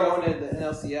one about to go. going to the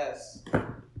NLCS.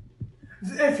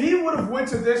 If he would have went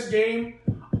to this game,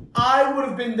 I would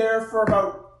have been there for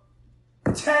about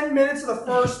 10 minutes of the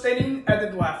first inning and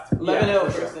then left. 11-0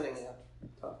 for first sure. inning,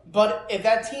 yeah. But if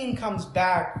that team comes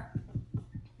back,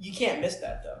 you can't miss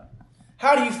that though.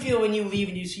 How do you feel when you leave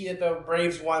and you see that the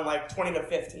Braves won like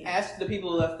 20-15? Ask the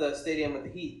people who left the stadium with the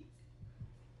Heat.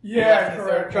 Yeah, They're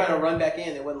correct. Trying to run back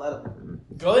in, they wouldn't let them.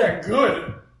 Good. Yeah,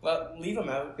 good. Leave them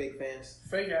out. Big fans.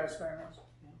 Fake ass fans.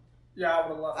 Yeah, I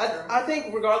would have left. there. I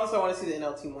think regardless, I want to see the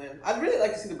NL team win. I'd really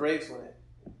like to see the Braves win it.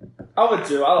 I would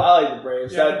too. I like the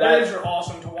Braves. Yeah, the Braves that are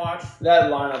awesome to watch.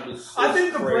 lineup is. I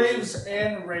think the crazy. Braves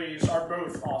and Rays are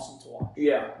both awesome to watch.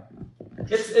 Yeah,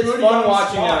 it's Good fun young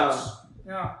watching. squads.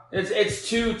 Yeah. It's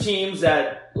two teams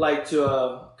that like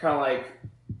to kind of like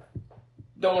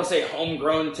don't want to say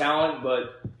homegrown talent,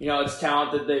 but it's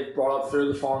talent that they've brought up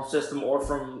through the farm system or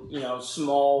from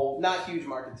small. Not huge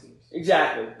market teams.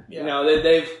 Exactly. Yeah.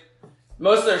 They've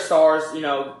most of their stars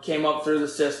came up through the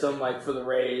system. Like for the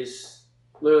Rays,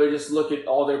 literally just look at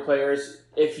all their players.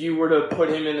 If you were to put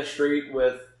him in the street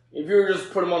if you were to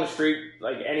just put him on the street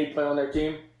like any player on their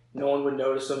team, no one would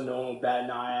notice him. No one would bat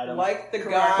an eye at him. Like the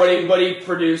guy. But he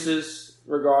produces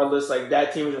regardless. Like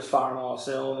that team is just firing all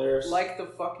cylinders. Like the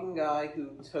fucking guy who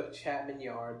took Chapman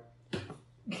Yard.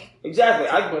 Exactly.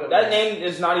 That name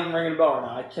is not even ringing a bell right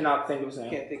now. I cannot think of his I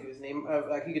name. can't think of his name.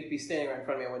 Like he could be standing right in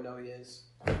front of me, I wouldn't know who he is.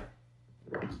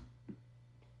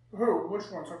 Who? Which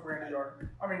one took Randy Yard?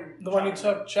 I mean, The one who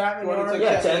took Chapman. The one who Yard?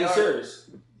 took- Yeah, to end the series.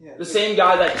 Yeah, The same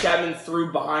guy that Chapman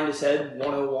threw behind his head,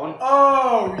 101.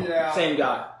 Oh yeah. Same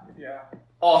guy. Yeah.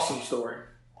 Awesome story.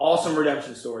 Awesome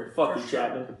redemption story. Fuck For you, sure.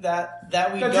 Chapman. That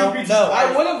we That dude don't beats know. his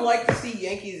I would have liked to see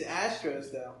Yankees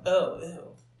Astros though. Oh, ew.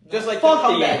 Just like Fuck the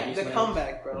the comeback. Yankees, The man.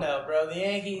 comeback, bro. No, bro. The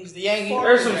Yankees.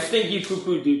 There's some stinky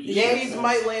poo-poo dookies. The Yankees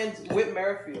might land Whit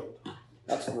Merrifield.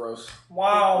 That's gross.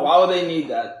 Wow. Why would they need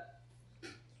that?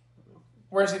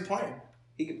 Where's he playing?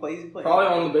 He could play. He could play. Probably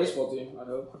on the baseball team, I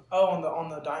hope. Oh, on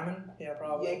the diamond. Yeah,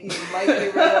 probably. Yankees might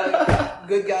get rid of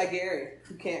good guy Gary,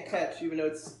 who can't catch, even though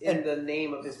it's in the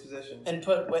name of his position. And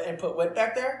put Whit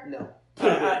back there. No.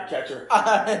 Catcher.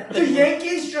 The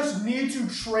Yankees just need to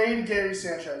trade Gary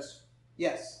Sanchez.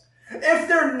 Yes. If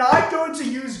they're not going to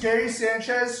use Gary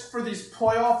Sanchez for these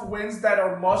playoff wins that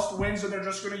are must wins, and they're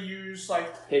just going to use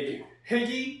like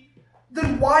Higgy,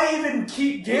 then why even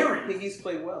keep Gary? Higgy's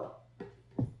played well.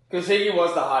 Because Higgy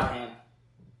was the hot hand.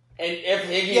 And if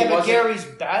Higgy Yeah, but wasn't... Gary's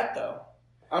bad though.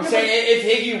 I'm saying if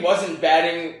Higgy wasn't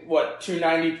batting,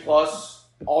 290 plus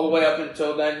all the way up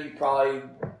until then,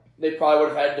 they probably would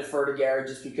have had to defer to Gary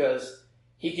just because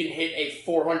he can hit a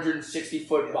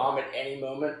 460-foot bomb at any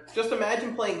moment. Just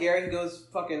imagine playing Gary, who goes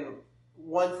fucking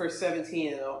 1 for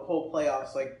 17 in the whole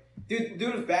playoffs. Like, dude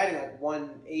was batting like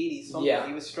 180 something. Yeah.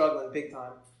 He was struggling big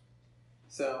time.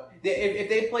 So if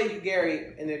they played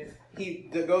Gary and if he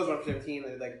goes 1 for 17,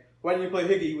 they're like, why didn't you play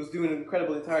Higgy? He was doing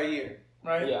incredible the entire year.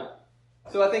 Right. Yeah.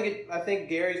 So I think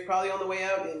Gary's probably on the way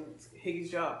out, and it's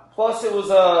Higgy's job. Plus, it was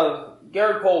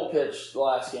Garrett Cole pitched the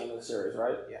last game of the series,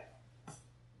 right? Yeah.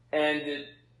 And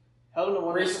Held him to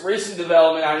one. recent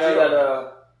development, I know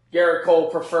that Garrett Cole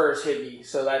prefers Higgy,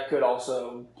 so that could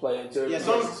also play into it. Yeah,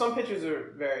 some pitchers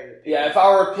are very. Yeah, if I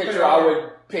were a pitcher, I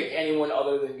would pick anyone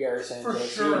other than Gary Sanchez. For He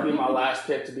sure. would be my last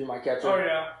pick to be my catcher. Oh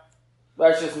yeah.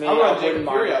 That's just me. I I would have wouldn't Jacob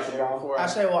mind Fury out catching there ball. before. I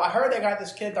say, well, I heard they got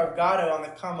this kid Delgado on the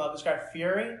come up. This guy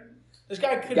Fury. This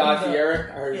guy could Guy be the, Fieri.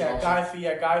 I heard he's Yeah, awesome.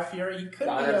 Guy Fieri. He could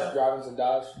Diners, be drive-ins, and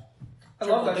dives. I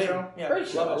love that Triple D. show. Yeah, Great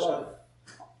show. I that love it.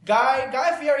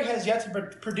 Guy Fieri has yet to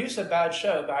produce a bad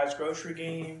show. Guys, Grocery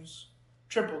Games,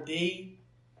 Triple D.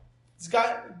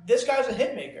 This guy's a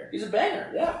hit maker. He's a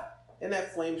banger, yeah. And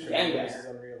that flame shirt Gang is banger.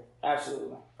 unreal.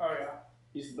 Absolutely. Oh yeah.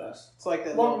 He's the best. It's like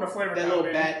that Welcome little, to Flavor that Town, little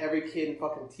baby. bat every kid in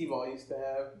fucking T-ball used to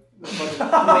have. The fucking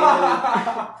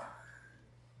Flamin'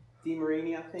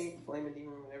 DeMarini, I think. Flamin'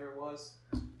 DeMarini, whatever it was.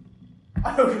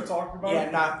 I know what you're talking about.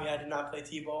 I did not play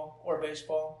T-ball or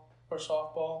baseball or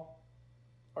softball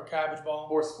or cabbage ball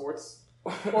Or sports.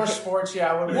 or sports.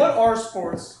 Yeah, I would. What are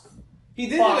sports? He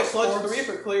did Fox hit a clutch Sports. 3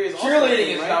 for Cleary's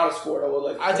Cheerleading is right? not a sport. I would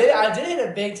like. To I say. did hit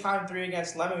a big time 3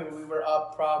 against Lemon. We were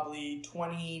up probably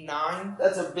 29.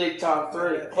 That's a big time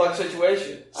 3. Clutch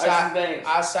situation. Ice and veins.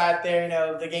 I sat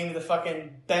there, they gave me the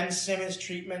fucking Ben Simmons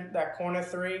treatment, that corner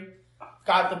 3.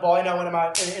 Got the ball,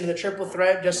 went into the triple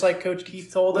threat, just like Coach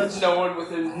Keith told us. No one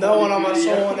within. No one on my 40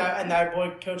 feet of soul, you. and that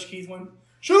boy, Coach Keith, went,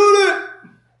 shoot it!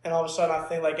 And all of a sudden, I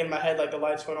think, in my head, the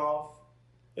lights went off.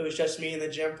 It was just me in the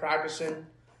gym practicing.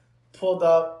 Pulled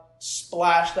up,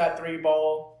 splashed that 3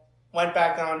 ball, went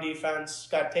back down defense,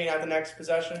 got taken out the next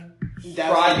possession.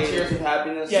 Crying tears of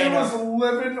happiness. Yeah, He was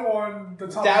living on the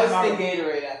top That of was the the mountain.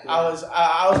 Gatorade after that.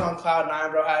 I was on cloud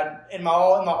 9, bro. Had in my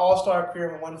all-star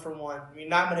career, 1 from 1. I mean,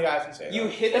 not many guys can say that. You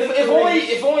hit If, the if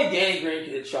three. only Danny Green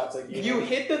could hit shots like you. You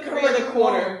hit the 3 in the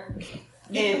corner,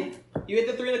 and you hit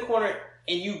the 3 in the corner,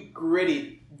 and you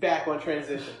gritty back on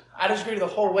transition. I just agreed the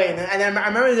whole way, and then I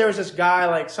remember there was this guy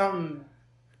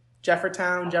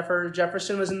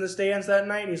Jefferson was in the stands that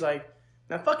night. And he's like,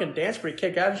 "That fucking dance pretty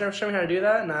kick ass. You ever show me how to do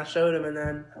that?" And I showed him, and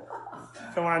then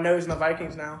from when I know he's in the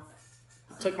Vikings now,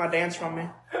 took my dance from me.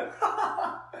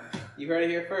 You heard it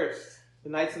here first. The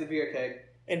Knights of the Beer Keg.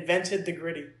 Invented the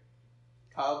gritty.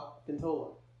 Kyle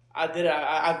Ventola. I did it.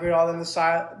 I agreed all in the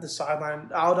sideline.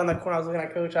 All down the corner. I was looking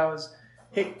at Coach. I was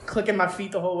clicking my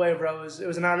feet the whole way, bro. It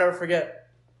was an I'll never forget.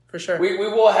 For sure. We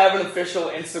will have an official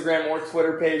Instagram or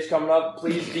Twitter page coming up.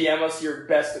 Please DM us your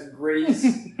best gritties.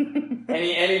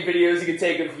 any videos you can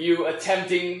take of you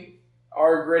attempting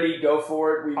our gritty, go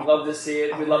for it. We'd love to see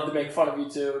it. We'd love to make fun of you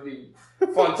too. It'd be a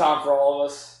fun time for all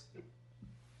of us.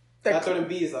 Got them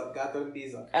bees up.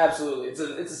 Absolutely. It's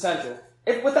essential.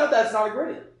 Without that, it's not a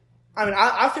gritty. I mean,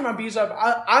 I threw my bees up.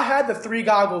 I had the 3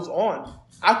 goggles on.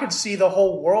 I could see the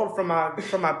whole world from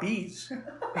my bees.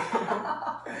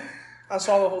 I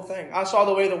saw the whole thing. I saw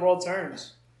the way the world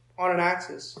turns on an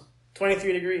axis,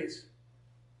 23 degrees.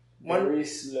 Very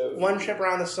slow. One trip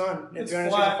around the sun in It's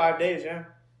 365 days. Yeah.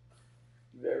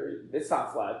 It's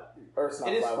not flat. Earth's not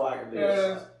It is flat.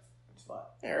 flat. It's flat.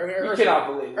 Yeah, You Earth, cannot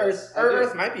believe this.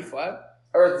 Earth might be flat.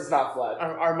 Earth is not flat.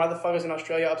 Are motherfuckers in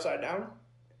Australia upside down?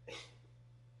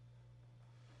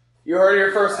 You heard it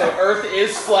here first. Though. Earth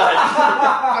is flat.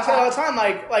 I say all the time,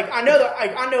 I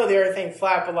know the Earth ain't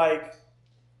flat, but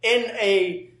in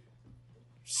a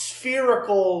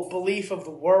spherical belief of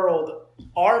the world,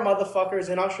 are motherfuckers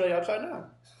in Australia upside down?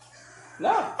 No.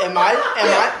 Am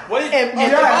I? What is,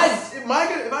 yes. if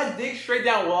I dig straight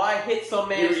down, will I hit some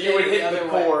man? You would hit the other way?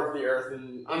 core of the Earth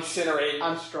and incinerate.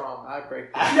 I'm strong. I break.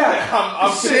 Yeah.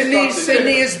 I'm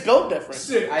Sydney is built different.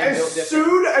 Sid, I built as different.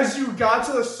 soon as you got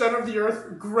to the center of the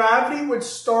earth, gravity would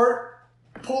start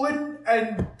pulling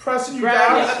and pressing you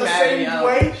Gravity down at the smacking same me out.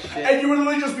 way, Shit. and you would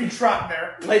literally just be trapped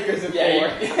there. Lakers in 4.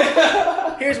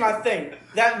 Yeah. Here's my thing.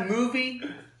 That movie,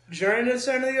 Journey to the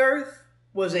Center of the Earth,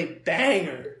 was a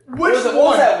banger. Which What was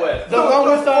one? that with? The one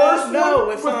with, first no, one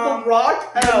with, The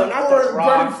Rock and No, not or The Rock.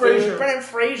 Brendan Fraser. Dude, Brendan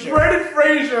Fraser. Brendan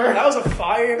Fraser. That was a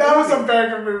fire That movie. was a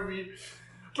banger movie.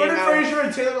 Came Brendan out- Fraser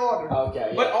and Taylor Lautner. Okay.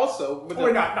 Yeah. But also with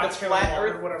Wait, not the Taylor flat Lautner,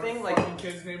 Earth whatever thing, the like fucking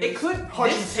kid's name it is. could. This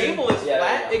Hutchinson. table is Yeah,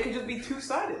 flat. yeah. It could just be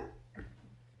 2-sided.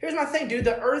 Here's my thing, dude.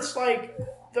 The Earth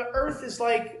is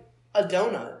like a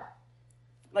donut.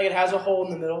 Like it has a hole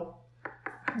in the middle.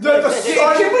 The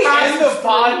sun Can we passes end the through-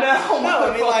 pod now?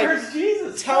 No, I mean, like, motherfuckers?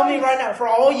 Jesus. Tell me Christ. right now, for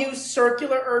all you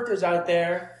circular earthers out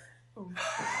there,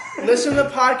 listen to the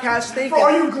podcast thinking. For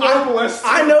all you globalists.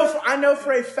 I know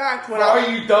for a fact For all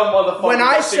you dumb motherfuckers, When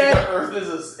I that think said- the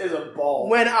Earth is a ball.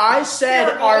 when I said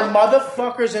our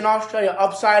motherfuckers in Australia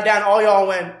upside down, all y'all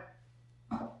went.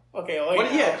 Okay, all What?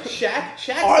 y'all- Yeah,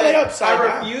 Shaq Are they said, upside I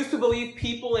down? refuse to believe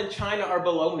people in China are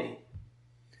below me.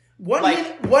 Wasn't Like, he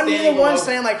the one standing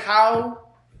saying like how?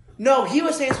 No, he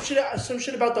was saying some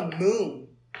shit about the moon.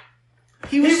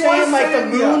 He was saying like the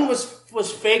moon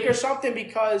was fake or something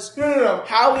because No.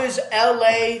 how is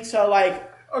LA to like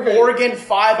Okay. Oregon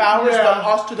 5 hours, Yeah. but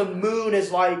us to the moon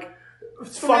is like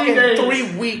 3 fucking days.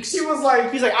 3 weeks. He was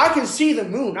like, He's like, I can see the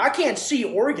moon. I can't see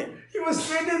Oregon. he was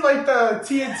sitting in like the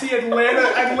TNT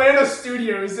Atlanta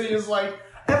studios, and he was like,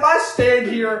 if I stand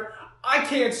here, I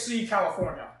can't see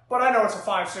California, but I know it's a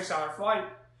 5-6 hour flight.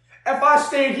 If I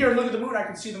stand here and look at the moon, I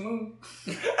can see the moon.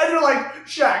 And you're like,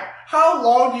 Shaq, how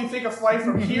long do you think a flight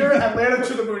from here, Atlanta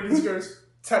to the moon? He goes,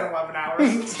 10, 11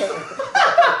 hours. 10,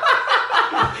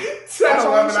 That's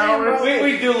all I'm 11 saying, hours. bro.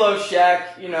 We do love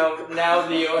Shaq, now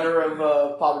the owner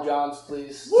of Papa John's,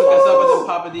 please. Took us up with the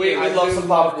Papa We Diaz. love do some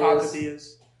Papa Papa Diaz.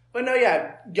 Diaz. But no,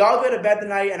 yeah, y'all go to bed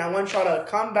tonight, and I want y'all to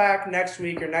come back next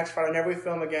week or next Friday, whenever we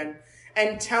film again,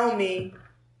 and tell me,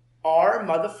 are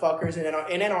motherfuckers in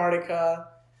Antarctica,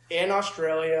 in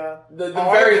Australia, The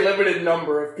very limited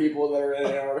number of people that are in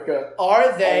Antarctica.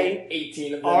 are they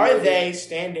 18 of them. are they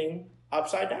standing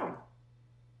upside down?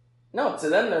 No, to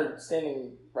them they're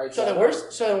standing right So side then we're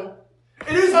up. so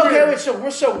It is okay. weird. Wait,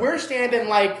 so we're standing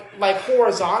like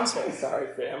horizontal. Sorry,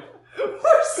 fam.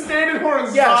 We're standing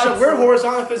horizontal. Yeah, so we're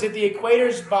horizontal because the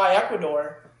equator's by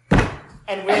Ecuador,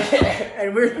 and we're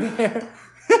there.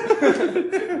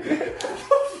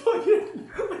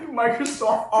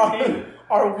 Microsoft.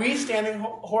 Are we standing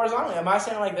horizontally? Am I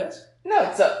standing like this? No,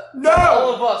 it's a, No!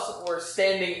 all of us were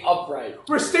standing upright.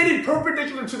 We're standing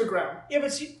perpendicular to the ground. Yeah,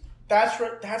 but see, that's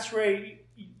where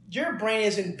your brain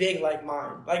isn't big like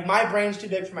mine. Like my brain's too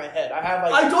big for my head. I have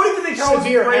I don't even think Cal's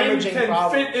severe brain hemorrhaging can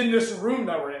problems. fit in this room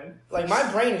that we're in. Like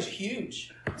my brain is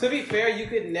huge. To be fair, you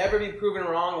could never be proven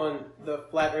wrong on the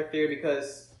flat Earth theory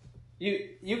because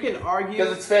you can argue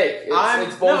Because it's fake.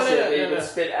 It's bullshit. They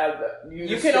just spit out of the, You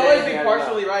just can spit always be anything out of your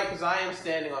partially mouth. right because I am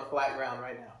standing on flat ground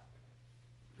right now.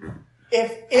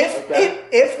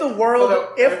 If the world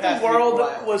So the Earth has to be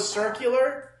flat. was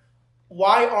circular,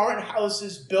 why aren't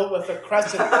houses built with a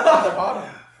crescent at the bottom?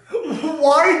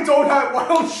 Why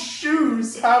don't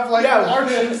shoes have like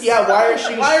arches? Yeah, why are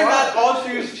shoes Why are flat? not all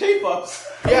shoes shape ups?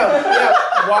 Yeah.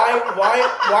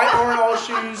 Why aren't all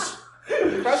shoes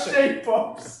crescent? Shape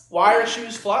ups. Why are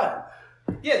shoes flat?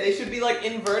 Yeah, they should be like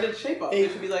inverted shape ups. They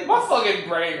should be like My fucking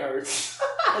brain hurts.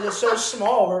 And it's so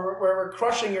small, we're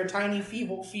crushing your tiny,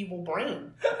 feeble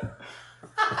brain.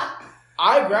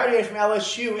 I graduated from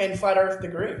LSU in flat Earth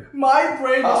degree. My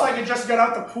brain looks like it just got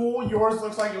out the pool. Yours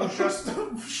looks like it was just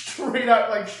straight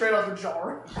out the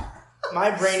jar.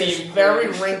 My brain is Same very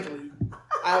brain. wrinkly.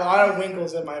 I have a lot of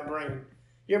winkles in my brain.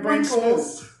 Your brain's smooth.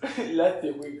 Wrinkles. Let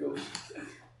the wiggle.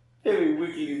 Every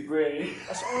wiggly brain.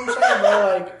 That's all I'm saying,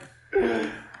 bro. Like,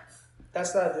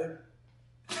 that's that, dude.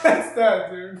 That's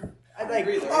that, dude. I like.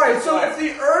 Agree, though. All right, so if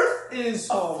the Earth is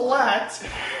flat,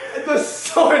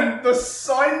 the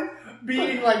sun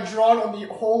being like drawn on the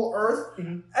whole Earth,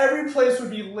 every place would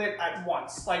be lit at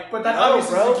once. Like, but that's No,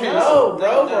 obviously bro. the case.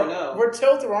 No. We're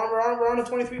tilted. We're on a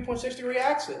 23.6 degree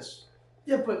axis.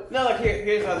 Yeah, but No, like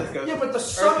here's how this goes. the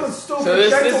sun would still So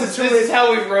project this onto is it.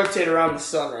 how we rotate around the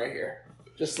sun right here.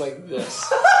 Just like this.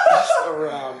 Just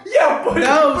around. Yeah, but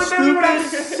then we would have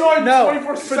sun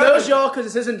 24/7. For those y'all, because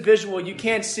this isn't visual, you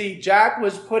can't see. Jack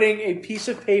was putting a piece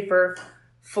of paper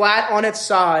flat on its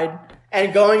side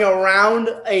and going around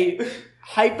a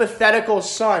hypothetical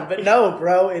sun. But no,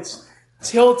 bro, it's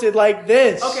tilted like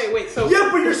this. Okay, wait. So Yeah,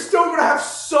 but you're still gonna have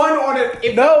sun on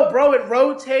it. No, bro, it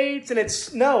rotates and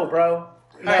it's no, bro.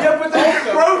 No. Yeah, but then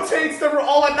it rotates them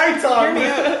all at nighttime. hear me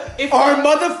out. If Are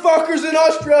motherfuckers in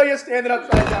Australia standing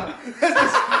upside down?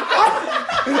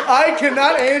 I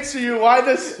cannot answer you why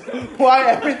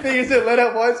everything isn't lit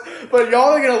at once, but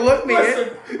y'all are gonna look me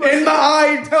in my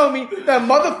eye and tell me that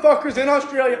motherfuckers in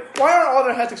Australia, why aren't all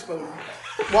their heads exploding?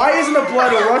 Why isn't the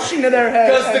blood rushing to their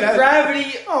heads? Because the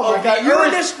gravity Oh my of god, the you're in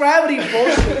Earth. this gravity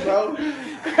bullshit, bro.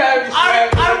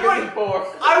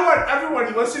 I want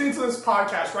everyone listening to this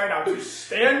podcast right now to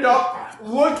stand up,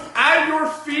 look at your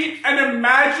feet, and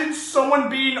imagine someone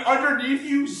being underneath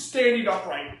you standing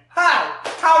upright. How?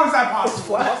 How is that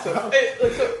possible? so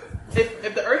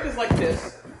if the Earth is like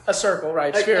this, A circle,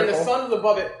 right? like, and Spherical. the sun is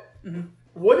above it,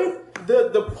 wouldn't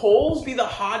the poles be the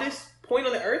hottest point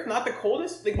on the Earth, not the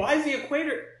coldest? Like, why is the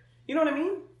equator? You know what I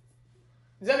mean?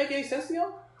 Does that make any sense to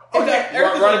y'all? If Okay, the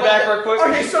Earth is Run it above back the- real quick.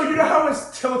 Okay, so you know how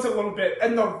it's tilted a little bit,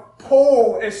 and the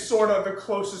pole is sort of the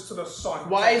closest to the sun.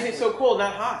 Why is it so cold,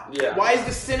 not hot? Yeah. Why is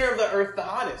the center of the Earth the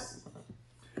hottest?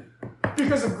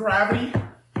 Because of gravity.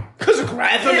 Because of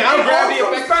gravity. So now gravity it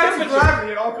all comes affects back to temperature.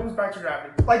 gravity. It all comes back to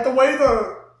gravity. Like the way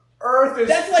the Earth is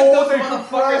That's like cold those and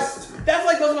compressed. motherfuckers. That's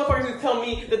like those motherfuckers who tell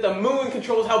me that the moon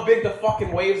controls how big the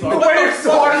fucking waves are. The What waves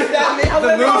fuck are- does that mean? How's The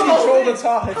that moon possible? controls the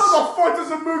tides. How the fuck does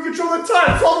the moon control the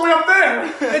time? It's all the way up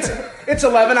there. It's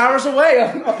 11 hours away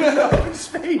up in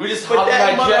space. We just But hop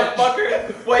that on my jet.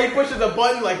 motherfucker, why he pushes a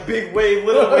button like big wave,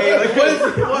 little wave? Like what is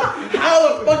what?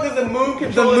 How the fuck does the moon The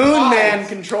control moon tides? man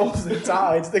controls the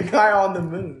tides. The guy on the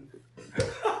moon.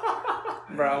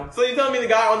 Bro. So you're telling me the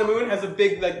guy on the moon has a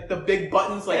big like the big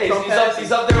buttons like Hey, Trump he's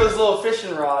has? up there with his little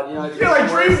fishing rod, you know. Yeah, like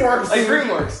DreamWorks. Like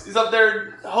DreamWorks. He's up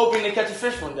there hoping to catch a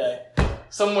fish one day.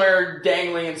 Somewhere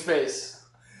dangling in space.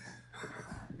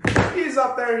 He's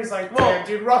up there. He's like, Well, damn,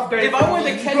 dude, rough day. if I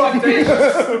wanted to catch Rough a day.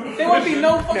 fish, there would be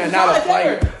no fucking Yeah, not a tides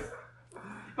ever. fight.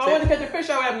 If I wanted to catch a fish,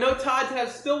 I would have no tides and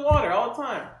have still water all the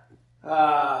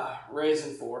time.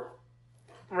 Raisin 4.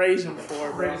 Raisin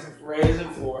 4, bro. Raisin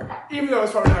 4. Even though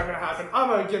it's probably not going to happen, I'm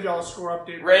going to give y'all a score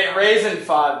update. Raisin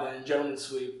 5 then, gentleman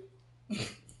sweep.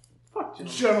 Fuck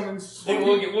to them. Gentlemen's.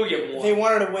 We'll get one. They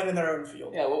wanted to win in their own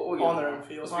field. Yeah, we'll get on one. their own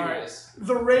field. Let's be All right. nice.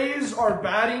 The Rays are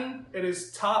batting. It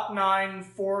is top 9,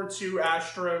 4-2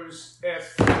 Astros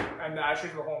and the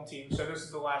Astros are the home team. So this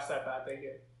is the last at bat they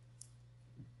get.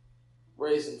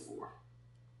 Rays in 4.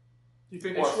 You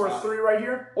think they Or score 5. 3 right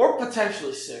here? Or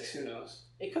potentially 6, who knows?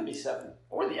 It could be 7.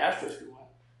 Or the Astros could win.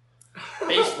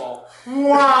 Baseball.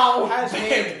 Wow. Has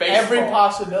named Baseball. every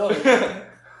possibility. The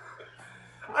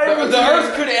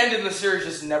Earth could end and the series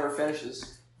just never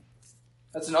finishes.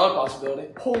 That's another possibility.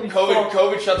 Holy fuck.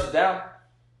 COVID shuts it down.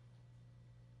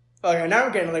 Okay, now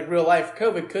we're getting like real life.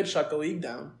 COVID could shut the league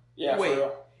down. Yeah, Wait. for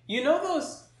real. You know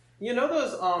those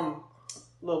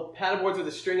little paddleboards with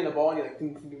a string and the ball, and you're like,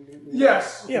 ding, ding, ding, ding, ding.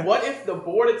 Yes. Yeah. What if the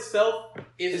board itself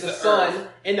is Is the the sun Earth.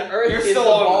 and the Earth You're is the still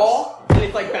on ball, and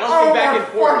it's like bouncing Oh back my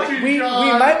and forth? Like, fucking We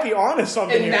God. might be onto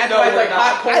something and here. that's No, why it's we're like not.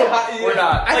 hot, cold, hot. We're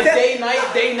not. Like I day,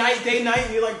 night,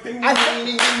 and you're like, ding, ding, ding,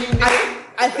 ding, ding, ding.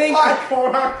 I think Hot,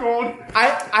 cold, hot, cold.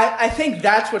 I think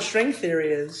that's what string theory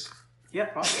is. Yeah,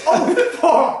 probably.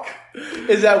 Oh, fuck.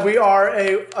 Is that we are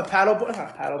a paddleboard?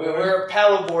 Not paddleboard. We're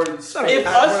paddleboarding. If Paddleboard-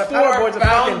 us four paddleboard's are a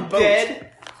fucking found boat.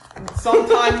 dead,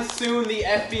 sometime soon the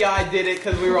FBI did it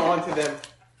because we were onto them.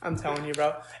 I'm telling you,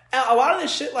 bro. And a lot of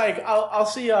this shit, like I'll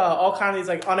see all kind of these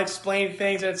like unexplained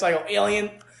things, and it's like alien.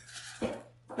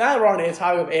 Now that we're on the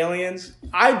topic of aliens,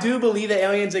 I do believe that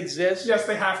aliens exist. Yes,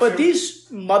 they have But to. these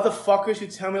motherfuckers who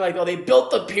tell me like, oh, they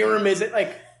built the pyramids,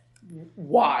 like,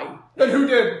 why? Then who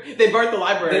did? They burnt the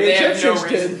library. The They have no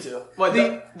Egyptians reason did. to. What,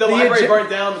 the the library Egypt- burnt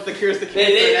down with the cures to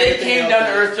cancer. They and everything came else. down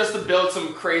to Earth just to build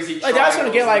some crazy. Like that's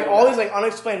gonna get like triangles all and these like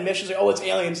unexplained missions. Like, oh, it's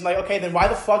aliens. And like, okay, then why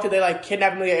the fuck did they like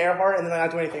kidnap Amelia Earhart and then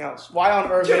not do anything else? Why on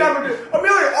Earth?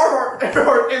 Amelia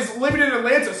Earhart is living in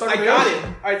Atlanta. So I got it.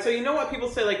 Alright, so you know what people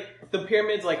say, like, the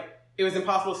pyramids, like, it was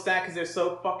impossible to stack because they're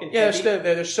so fucking Yeah, heavy.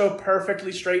 they're so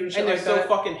perfectly straight and shit And they're like so that.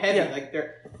 fucking heavy. Yeah. Like,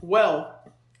 they're, well,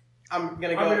 I'm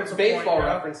gonna I mean, go it's a baseball point,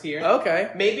 yeah. reference here.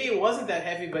 Okay. Maybe it wasn't that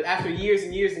heavy, but after years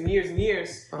and years and years and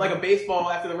years, like a baseball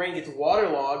after the rain gets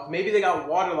waterlogged, maybe they got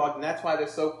waterlogged and that's why they're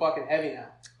so fucking heavy now.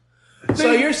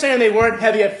 So you're saying they weren't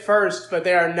heavy at first, but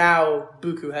they are now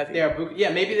buku heavy. They are,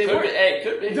 yeah, maybe they Could were. be. Hey,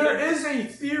 could be. There is a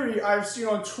theory I've seen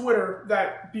on Twitter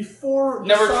that before the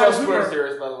Never size trust we Twitter were,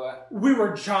 theories, by the way. we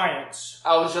were giants.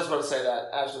 I was just about to say that.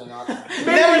 Absolutely not.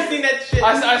 Never seen that shit.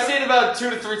 I see it about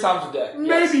 2 to 3 times a day.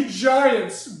 Yes. Maybe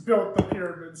giants built the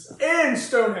pyramids and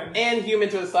Stonehenge. And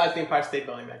humans were the size of the Empire State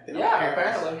Building back then. Yeah,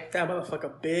 apparently. That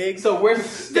motherfucker big. So we're They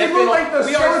stepping look on, like the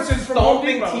we are skeletons from Home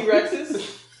stomping Depot.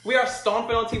 T-Rexes. We are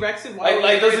stomping on T-Rexes. Why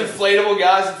Like those inflatable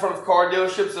guys in front of car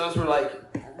dealerships, those were like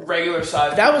regular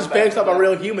size. That was people based back off a then.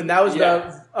 real human. That was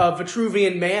Yeah. the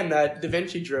Vitruvian Man that Da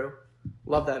Vinci drew.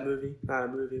 Love that movie. Not a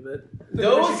movie, but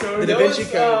Those, the Da Vinci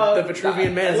Code, the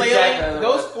Vitruvian Man. That's flailing, exactly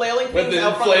those flailing With things the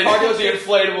out front of the car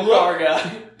inflatable dealership, car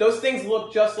guy. those things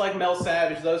look just like Mel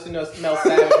Savage. Those who know Mel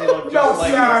Savage, they look just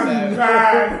like Sav, Mel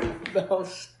Savage.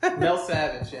 man. Mel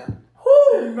Savage, yeah.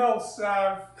 Woo, Mel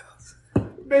Sav.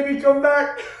 Baby, come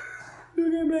back. You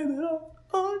can blame it all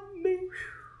on me.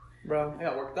 Bro. I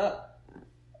got worked up.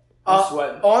 I'm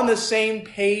sweating. On the same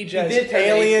page He as did turn the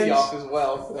aliens. AC off as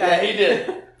well. So. Yeah, he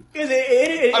did.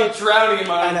 I'm drowning in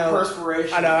my I know.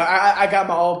 perspiration. I know. I got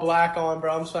my all black on,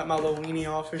 bro. I'm sweating my little weenie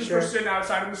off for Just sure. for sitting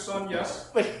outside in the sun, yes.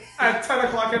 But At 10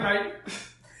 o'clock at night.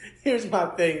 here's my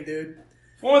thing, dude.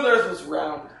 One of theirs was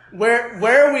round.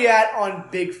 Where are we at on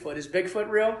Bigfoot? Is Bigfoot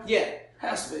real? Yeah.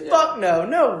 Has to be. Yeah. Fuck no,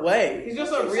 no way. He's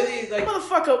just a really, like,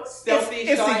 Motherfucker, stealthy,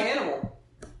 if shy the- animal.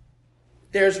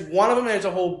 there's one of them. There's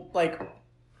a whole like. Okay.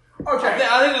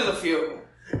 I think there's a few of them.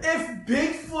 If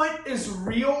Bigfoot is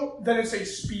real, then it's a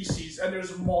species, and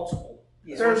there's multiple.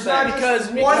 Yeah. There's That's not because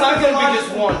just it's one not gonna be just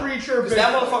mythological one. creature. Because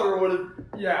that Bigfoot. motherfucker would have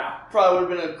Yeah, probably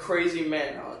would have been a crazy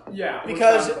manhunt. yeah.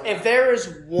 Because Which one? if there is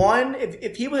one,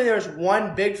 if people think there's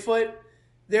one Bigfoot,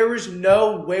 there is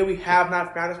no way we have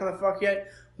not found this motherfucker yet.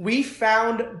 We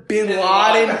found Bin Bin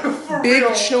Laden, Laden. For big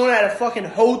real. chilling at a fucking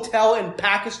hotel in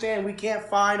Pakistan. We can't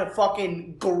find a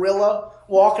fucking gorilla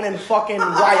walking in fucking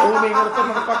Wyoming, where the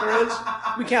fuck motherfucker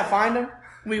is. We can't find him.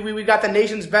 We got the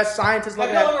nation's best scientists Have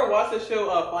looking y'all at. ever watched the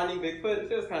show Finding Bigfoot?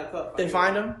 It was kind of tough. They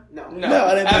find him. No. No,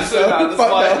 I didn't think so. absolutely not.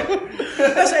 Fuck That's no.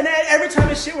 why. That's, and every time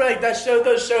this shit where like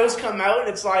those shows come out, and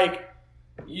it's like.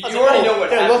 You I was already like, know what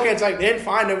they're happened. looking. It's like they didn't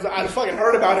find him. I fucking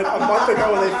heard about it a month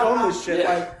ago when they filmed this shit.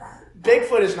 Yeah. Like,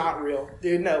 Bigfoot is not real,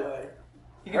 dude. No way.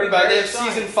 You Heard be about it. They very have shy.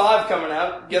 season 5 coming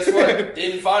out. Guess what?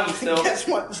 Didn't find him still. Guess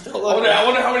what? Still I looking.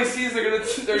 wonder how many seasons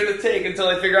they're gonna take until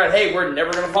they figure out, hey, we're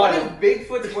never gonna What find if him.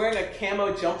 Bigfoot's wearing a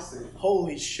camo jumpsuit?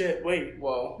 Holy shit! Wait.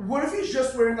 Whoa. What if he's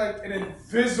just wearing like an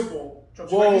invisible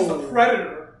jumpsuit? Whoa. Like he's the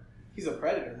predator. He's a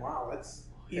predator. Wow, that's...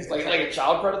 He's Like a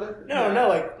child predator? no,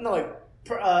 like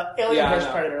Alien Yeah, I vs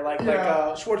know. Predator, like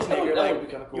Schwarzenegger, That like would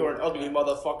be kinda cool. you're an ugly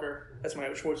motherfucker. That's my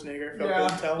Schwarzenegger. Felt Yeah. good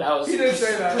to tell. That was He did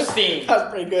say that. pristine. That was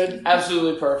pretty good.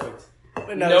 Absolutely perfect.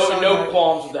 But No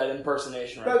qualms with that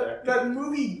impersonation right there. That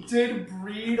movie did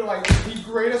breed like the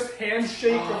greatest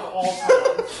handshake of all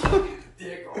time.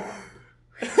 Dick.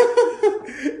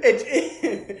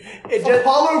 it just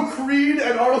Apollo Creed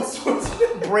and Arnold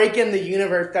Schwarzenegger. breaking the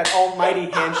universe, that almighty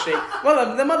handshake.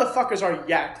 Well, the motherfuckers are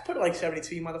yacked. Put it like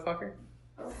 72, you motherfucker.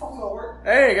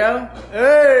 There you go.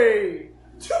 Hey.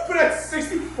 Put it at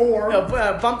 64. No,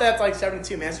 bump that to like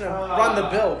 72, man. It's gonna run the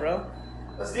bill, bro.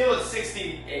 Let's deal with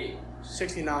 68.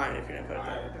 69 if you're gonna put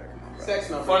it there. Come on, bro. Sex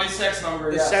number. Funny sex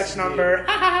number. The yes, sex indeed. number.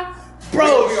 Bro,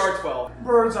 Bro. we are 12.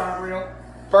 Birds aren't real.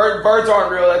 Birds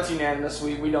aren't real. That's unanimous.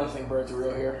 We don't think birds are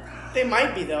real here. They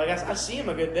might be though. I guess I see them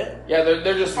a good bit. Yeah,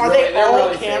 they're just. Are really, they they're all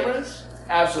really fake. cameras?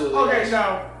 Absolutely. Okay, yes.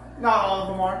 no. Not all of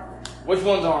them are. Which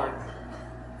ones aren't?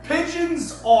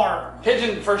 Pigeons are.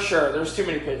 Pigeon for sure. There's too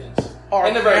many pigeons. Are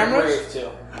And they're very cameras? brave too.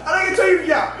 And I can tell you,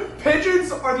 yeah,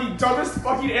 pigeons are the dumbest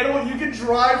fucking animal. You can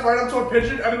drive right up to a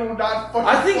pigeon and it will not fucking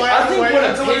I think fly away when a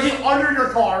until it's pigeon- under your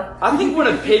car. I think when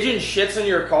a pigeon shits in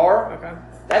your car, Okay.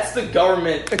 that's the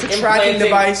government. It's a tracking implanting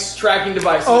device. Tracking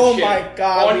device. Oh and shit my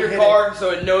God, On we your hit car,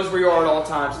 so it knows where you are at all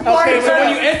times. Okay, so but-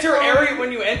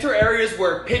 when you enter areas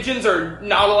where pigeons are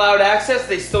not allowed access,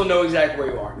 they still know exactly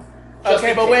where you are. Just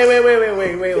Okay, in but case.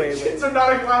 wait. Pigeons are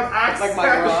not allowed access. Like my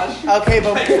garage. Okay,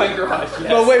 but Like my garage. Yes.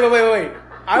 but wait.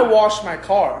 I washed my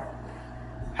car.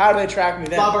 How do they track me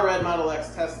then? Baba Red Model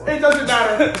X Tesla. It doesn't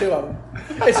matter. 2 of them.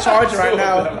 It's charging right Two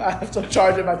now. of them. I have to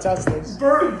charge it my Teslas.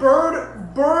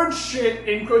 Bird shit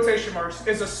in quotation marks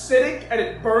is acidic and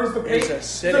it burns the paint. It's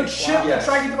acidic, The shit, wow. the Yes.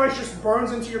 tracking device just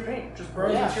burns into your paint. Just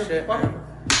burns Yeah, into your shit, fucking. man.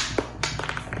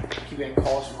 Keep getting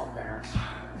calls from our parents.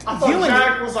 I thought You and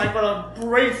Jack was like gonna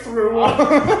break through.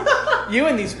 You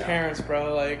and these parents,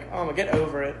 bro. Like, oh my, get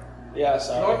over it. Yeah,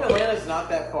 so. North Atlanta's not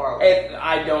that far away.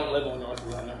 I don't live in North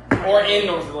Atlanta. Or in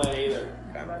North Atlanta either.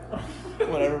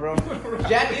 Whatever, bro.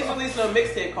 Jack is releasing a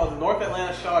mixtape called North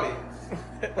Atlanta Shawty.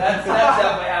 That's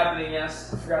definitely happening,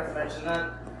 yes. I forgot to mention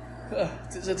that.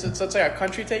 It's like a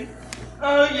country tape.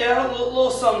 Yeah, a little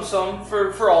something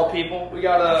for all people. We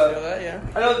got I feel that, yeah.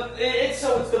 I know it's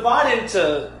divided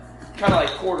into kind of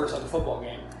like quarters like a football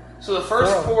game. So the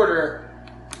first Wow. quarter,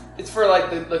 it's for like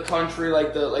the country,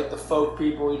 like the folk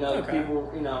people, the Okay.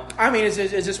 people, I mean, is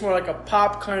this more like a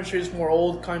pop country? Is it more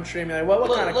old country? I mean, like,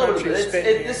 what kind of country is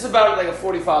spitting here? This is about like a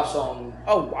 45 song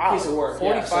Oh wow, piece of work.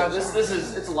 45. Yeah, so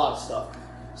it's a lot of stuff.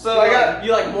 So You I got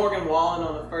you like Morgan Wallen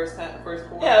on the first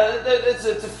quarter? yeah, it's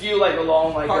a few like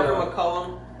along like Parker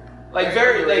McCullum. like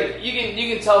very like you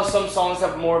can tell some songs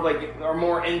have more of like are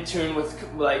more in tune with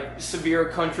like severe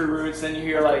country roots than you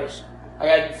hear like I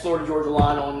got Florida Georgia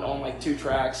Line on like 2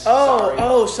 tracks. Sorry.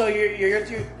 So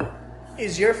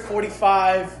is your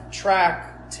 45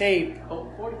 track tape?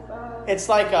 Oh, 45. It's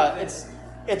like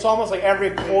it's almost like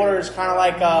every quarter is kind of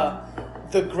like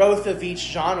the growth of each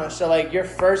genre. So like your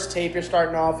first tape, you're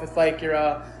starting off with like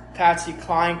your Patsy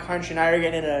Cline country. Now you're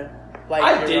getting into like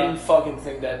I your, didn't fucking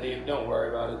think that deep. Don't worry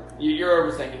about it.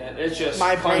 You're overthinking it. It's just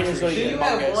My brain is country really Do shit. you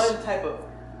humongous. have one type of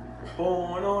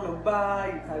Born on a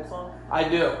Bayou type song? I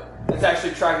do. It's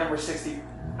actually track number 60. Did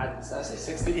I say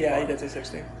 60? Yeah, he did say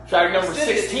 16. Track number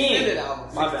Extended 16. album.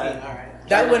 16. My bad. All right.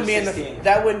 That wouldn't be in 16.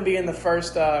 that wouldn't be in the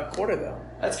first quarter though.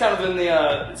 That's kind of in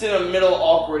the it's in a middle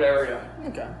awkward area.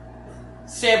 Okay.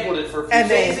 Sampled it for a few And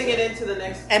then- seconds. Phasing it into the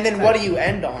next. And then what do you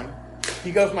end on?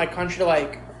 You go from like country to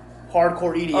like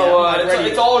hardcore EDM. like, where do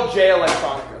it's you- all J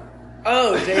Electronica.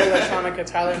 Oh, J Electronica,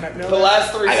 Tyler McMillan. The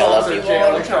last 3 I songs love are you, J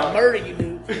Lord. I'm trying to Electronica. murder you,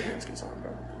 dude. That's a good song,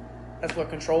 bro. That's what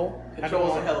Control.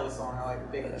 Control's a hell of a song. I like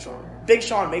it. Big That song. Big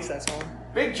Sean makes that song.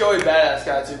 Big Joey Badass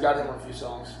guy too. Got him on a few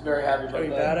songs. Very happy about Joey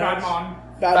that. Badass. Bad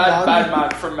Mon. Bad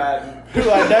Mod from Madden.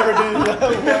 Who I never do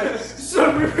that was.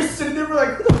 So we were sitting there, we're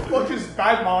like, who the fuck is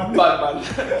Bad Mon? Bad Mod.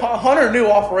 Hunter knew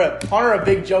off rip. Hunter, a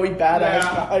big Joey Badass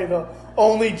Yeah. guy. The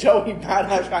only Joey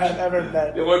Badass guy I've ever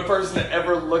met. The one person to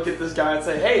ever look at this guy and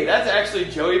say, "Hey, that's actually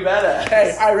Joey Badass."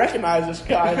 Hey, I recognize this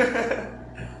guy.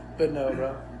 But no,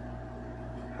 bro.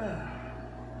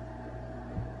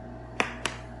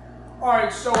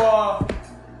 Alright, so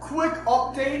quick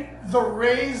update. The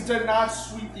Rays did not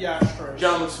sweep the Astros.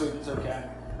 Gentlemen sweep, it's okay.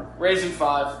 Raising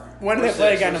 5. When do Or they play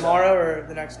 6 again? or Tomorrow or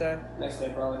the next day? 7. Next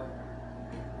day, probably.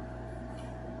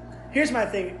 Here's my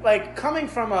thing. Like, coming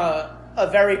from a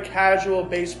very casual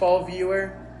baseball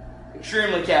viewer,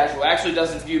 Extremely casual. Actually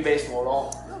doesn't view baseball at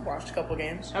all. I've watched a couple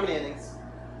games. How many innings?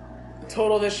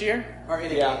 Total this year? Or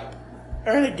in a Yeah. game?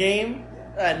 Or in a game?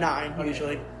 9,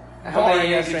 usually. How many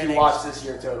Barring innings did extra you innings. watch this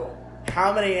year total?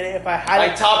 How many innings? If I had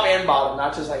Like it, top and bottom,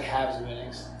 not just like halves of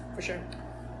innings. for sure.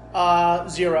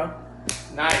 0.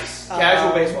 Nice.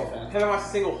 Casual baseball fan. Haven't watched a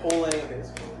single whole inning of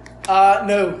baseball.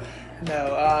 No.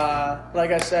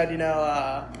 Like I said,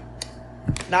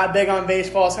 not big on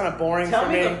baseball. It's kind of boring Tell for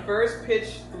me me. the first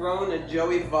pitch thrown to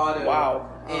Joey Votto Wow.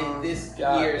 in this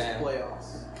God year's damn.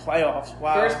 playoffs. Playoffs.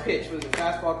 Wow. First pitch was a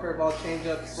fastball, curveball,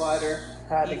 changeup, slider.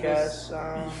 Had to guess.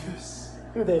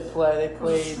 Who they play? They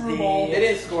played Screwball. They the.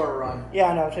 didn't score a run. Yeah,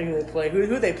 I know. I'm thinking they play.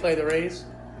 Who they play? The Rays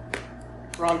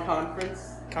Wrong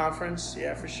conference. conference.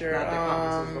 Yeah, for sure. Not the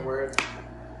conference is the word.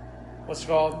 What's it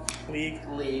called? League.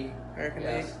 League. American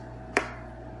Yes. League.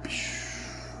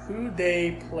 Who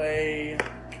they play?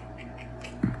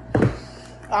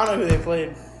 I don't know who they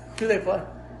played. Who they play?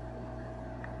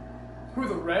 Who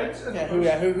the Reds? And Yeah,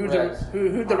 the Reds.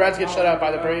 who the Reds get shut out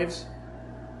by the Braves?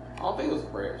 I don't think it was the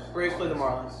Braves. Braves played the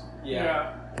Marlins.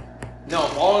 Yeah. No,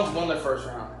 Marlins won their first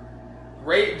round.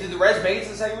 Did the Reds make it to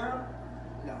the second round?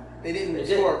 No, they didn't They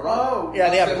score a did. run. Oh. Yeah,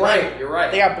 they got You're blanked. right, you're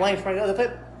right. They got blanked.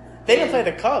 They didn't play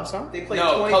the Cubs, huh? They played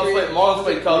No, 23. Cubs played. Marlins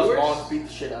played Cubs. Brewers? Marlins beat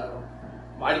the shit out of them.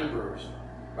 Mighty Brewers.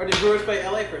 Or did Brewers play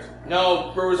LA first?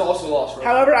 No, Brewers also lost. Right?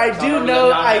 However, I So do remember know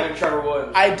them not having Trevor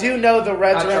Williams. I do know the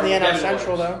Reds Not are in the Trevor, NL Devin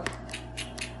Central Williams.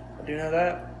 though. I do know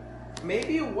that.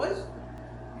 Maybe it was.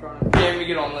 Can't even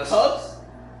get on this. Cubs?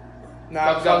 No,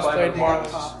 Cubs got Cubs played blanked.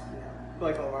 Marlins. Top. Yeah. I feel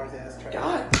like the Marlins, yeah, that's right.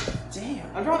 God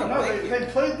damn. I'm trying to No, blank. they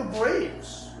played the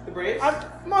Braves. The Braves?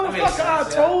 Motherfucker, makes sense, I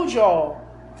yeah. told y'all.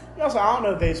 Also, I don't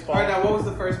know baseball. Alright, now what was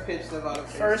the first pitch that Votto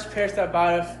faced? First pitch that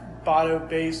Botto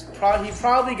base. He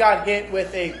probably got hit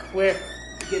with a quick.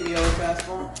 Get me over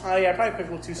fastball? Oh yeah, probably quick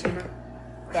little two-seamer.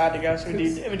 Bad to guess. Do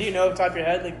you know off the top of your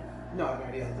head? Like, No, I have no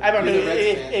idea. I don't know. You're the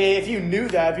Reds fan. If you knew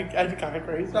that, that'd be kind of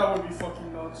crazy. That would be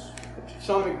fucking nuts.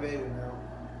 Sean McVay would know.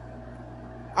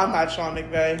 I'm not Sean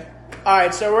McVay. All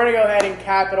right, so we're gonna go ahead and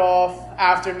cap it off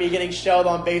after me getting shelled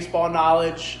on baseball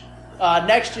knowledge.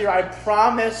 Next year, I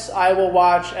promise I will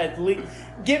watch at least.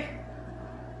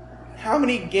 How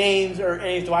many games or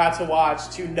innings do I have to watch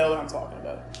to know what I'm talking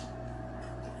about?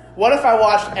 What if I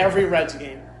watched every Reds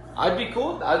game? I'd be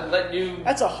cool. I'd let you.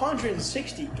 That's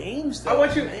 160 games. Though, I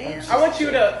want you man. to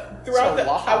throughout That's a the.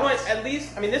 lot. I want at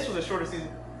least. I mean, this was a shorter season.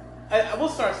 I will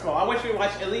start small. I want you to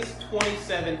watch at least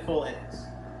 27 full innings.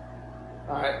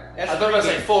 Alright. I That's thought you were going to three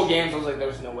say games. full games. I was like,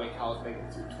 there's no way Cal was making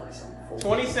it through 27 full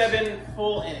 27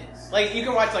 full innings. Like you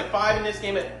can watch like 5 in this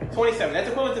game at 27. That's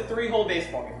equivalent to 3 whole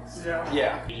baseball games.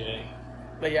 Yeah. Yeah.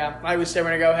 But yeah, like we said, we're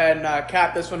going to go ahead and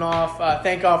cap this one off.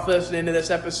 Thank y'all for listening to this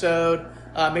episode.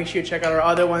 Make sure you check out our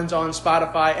other ones on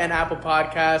Spotify and Apple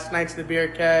Podcasts. Nights at the Beer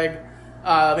Keg.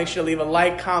 Make sure to leave a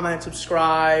like, comment,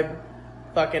 subscribe.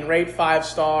 Fucking rate 5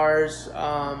 stars.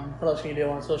 What else can you do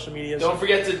on social media? Don't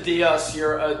forget to DM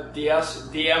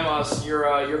us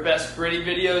your best gritty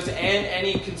videos and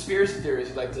any conspiracy theories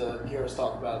you'd like to hear us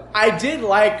talk about. I did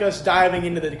like us diving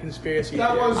into the conspiracy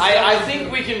That theories. was- I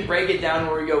think we can break it down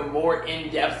where we go more in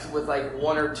depth with like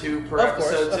 1 or 2 per Of course,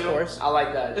 episode of too. course. I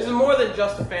like that. This is more than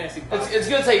just a fantasy podcast. It's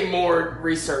gonna take more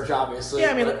research, obviously. Yeah,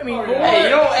 I mean, but- Oh, Hey,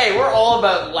 hey, we're all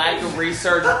about lack of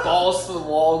research, balls to the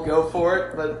wall, go for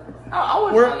it. But I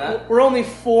wouldn't mind that. we're only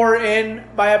 4 in.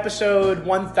 By episode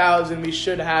 1,000, we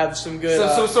should have some good, So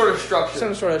some sort of structure.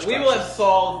 some sort of We structure. will have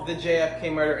solved the JFK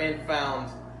murder and found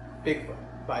Bigfoot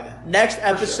by then. Next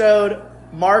episode,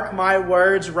 mark my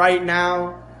words right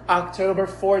now, October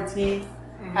 14th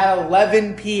at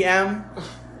 11 p.m.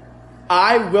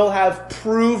 I will have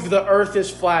proved the Earth is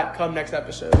flat come next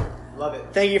episode. Love it.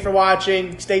 Thank you for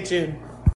watching. Stay tuned.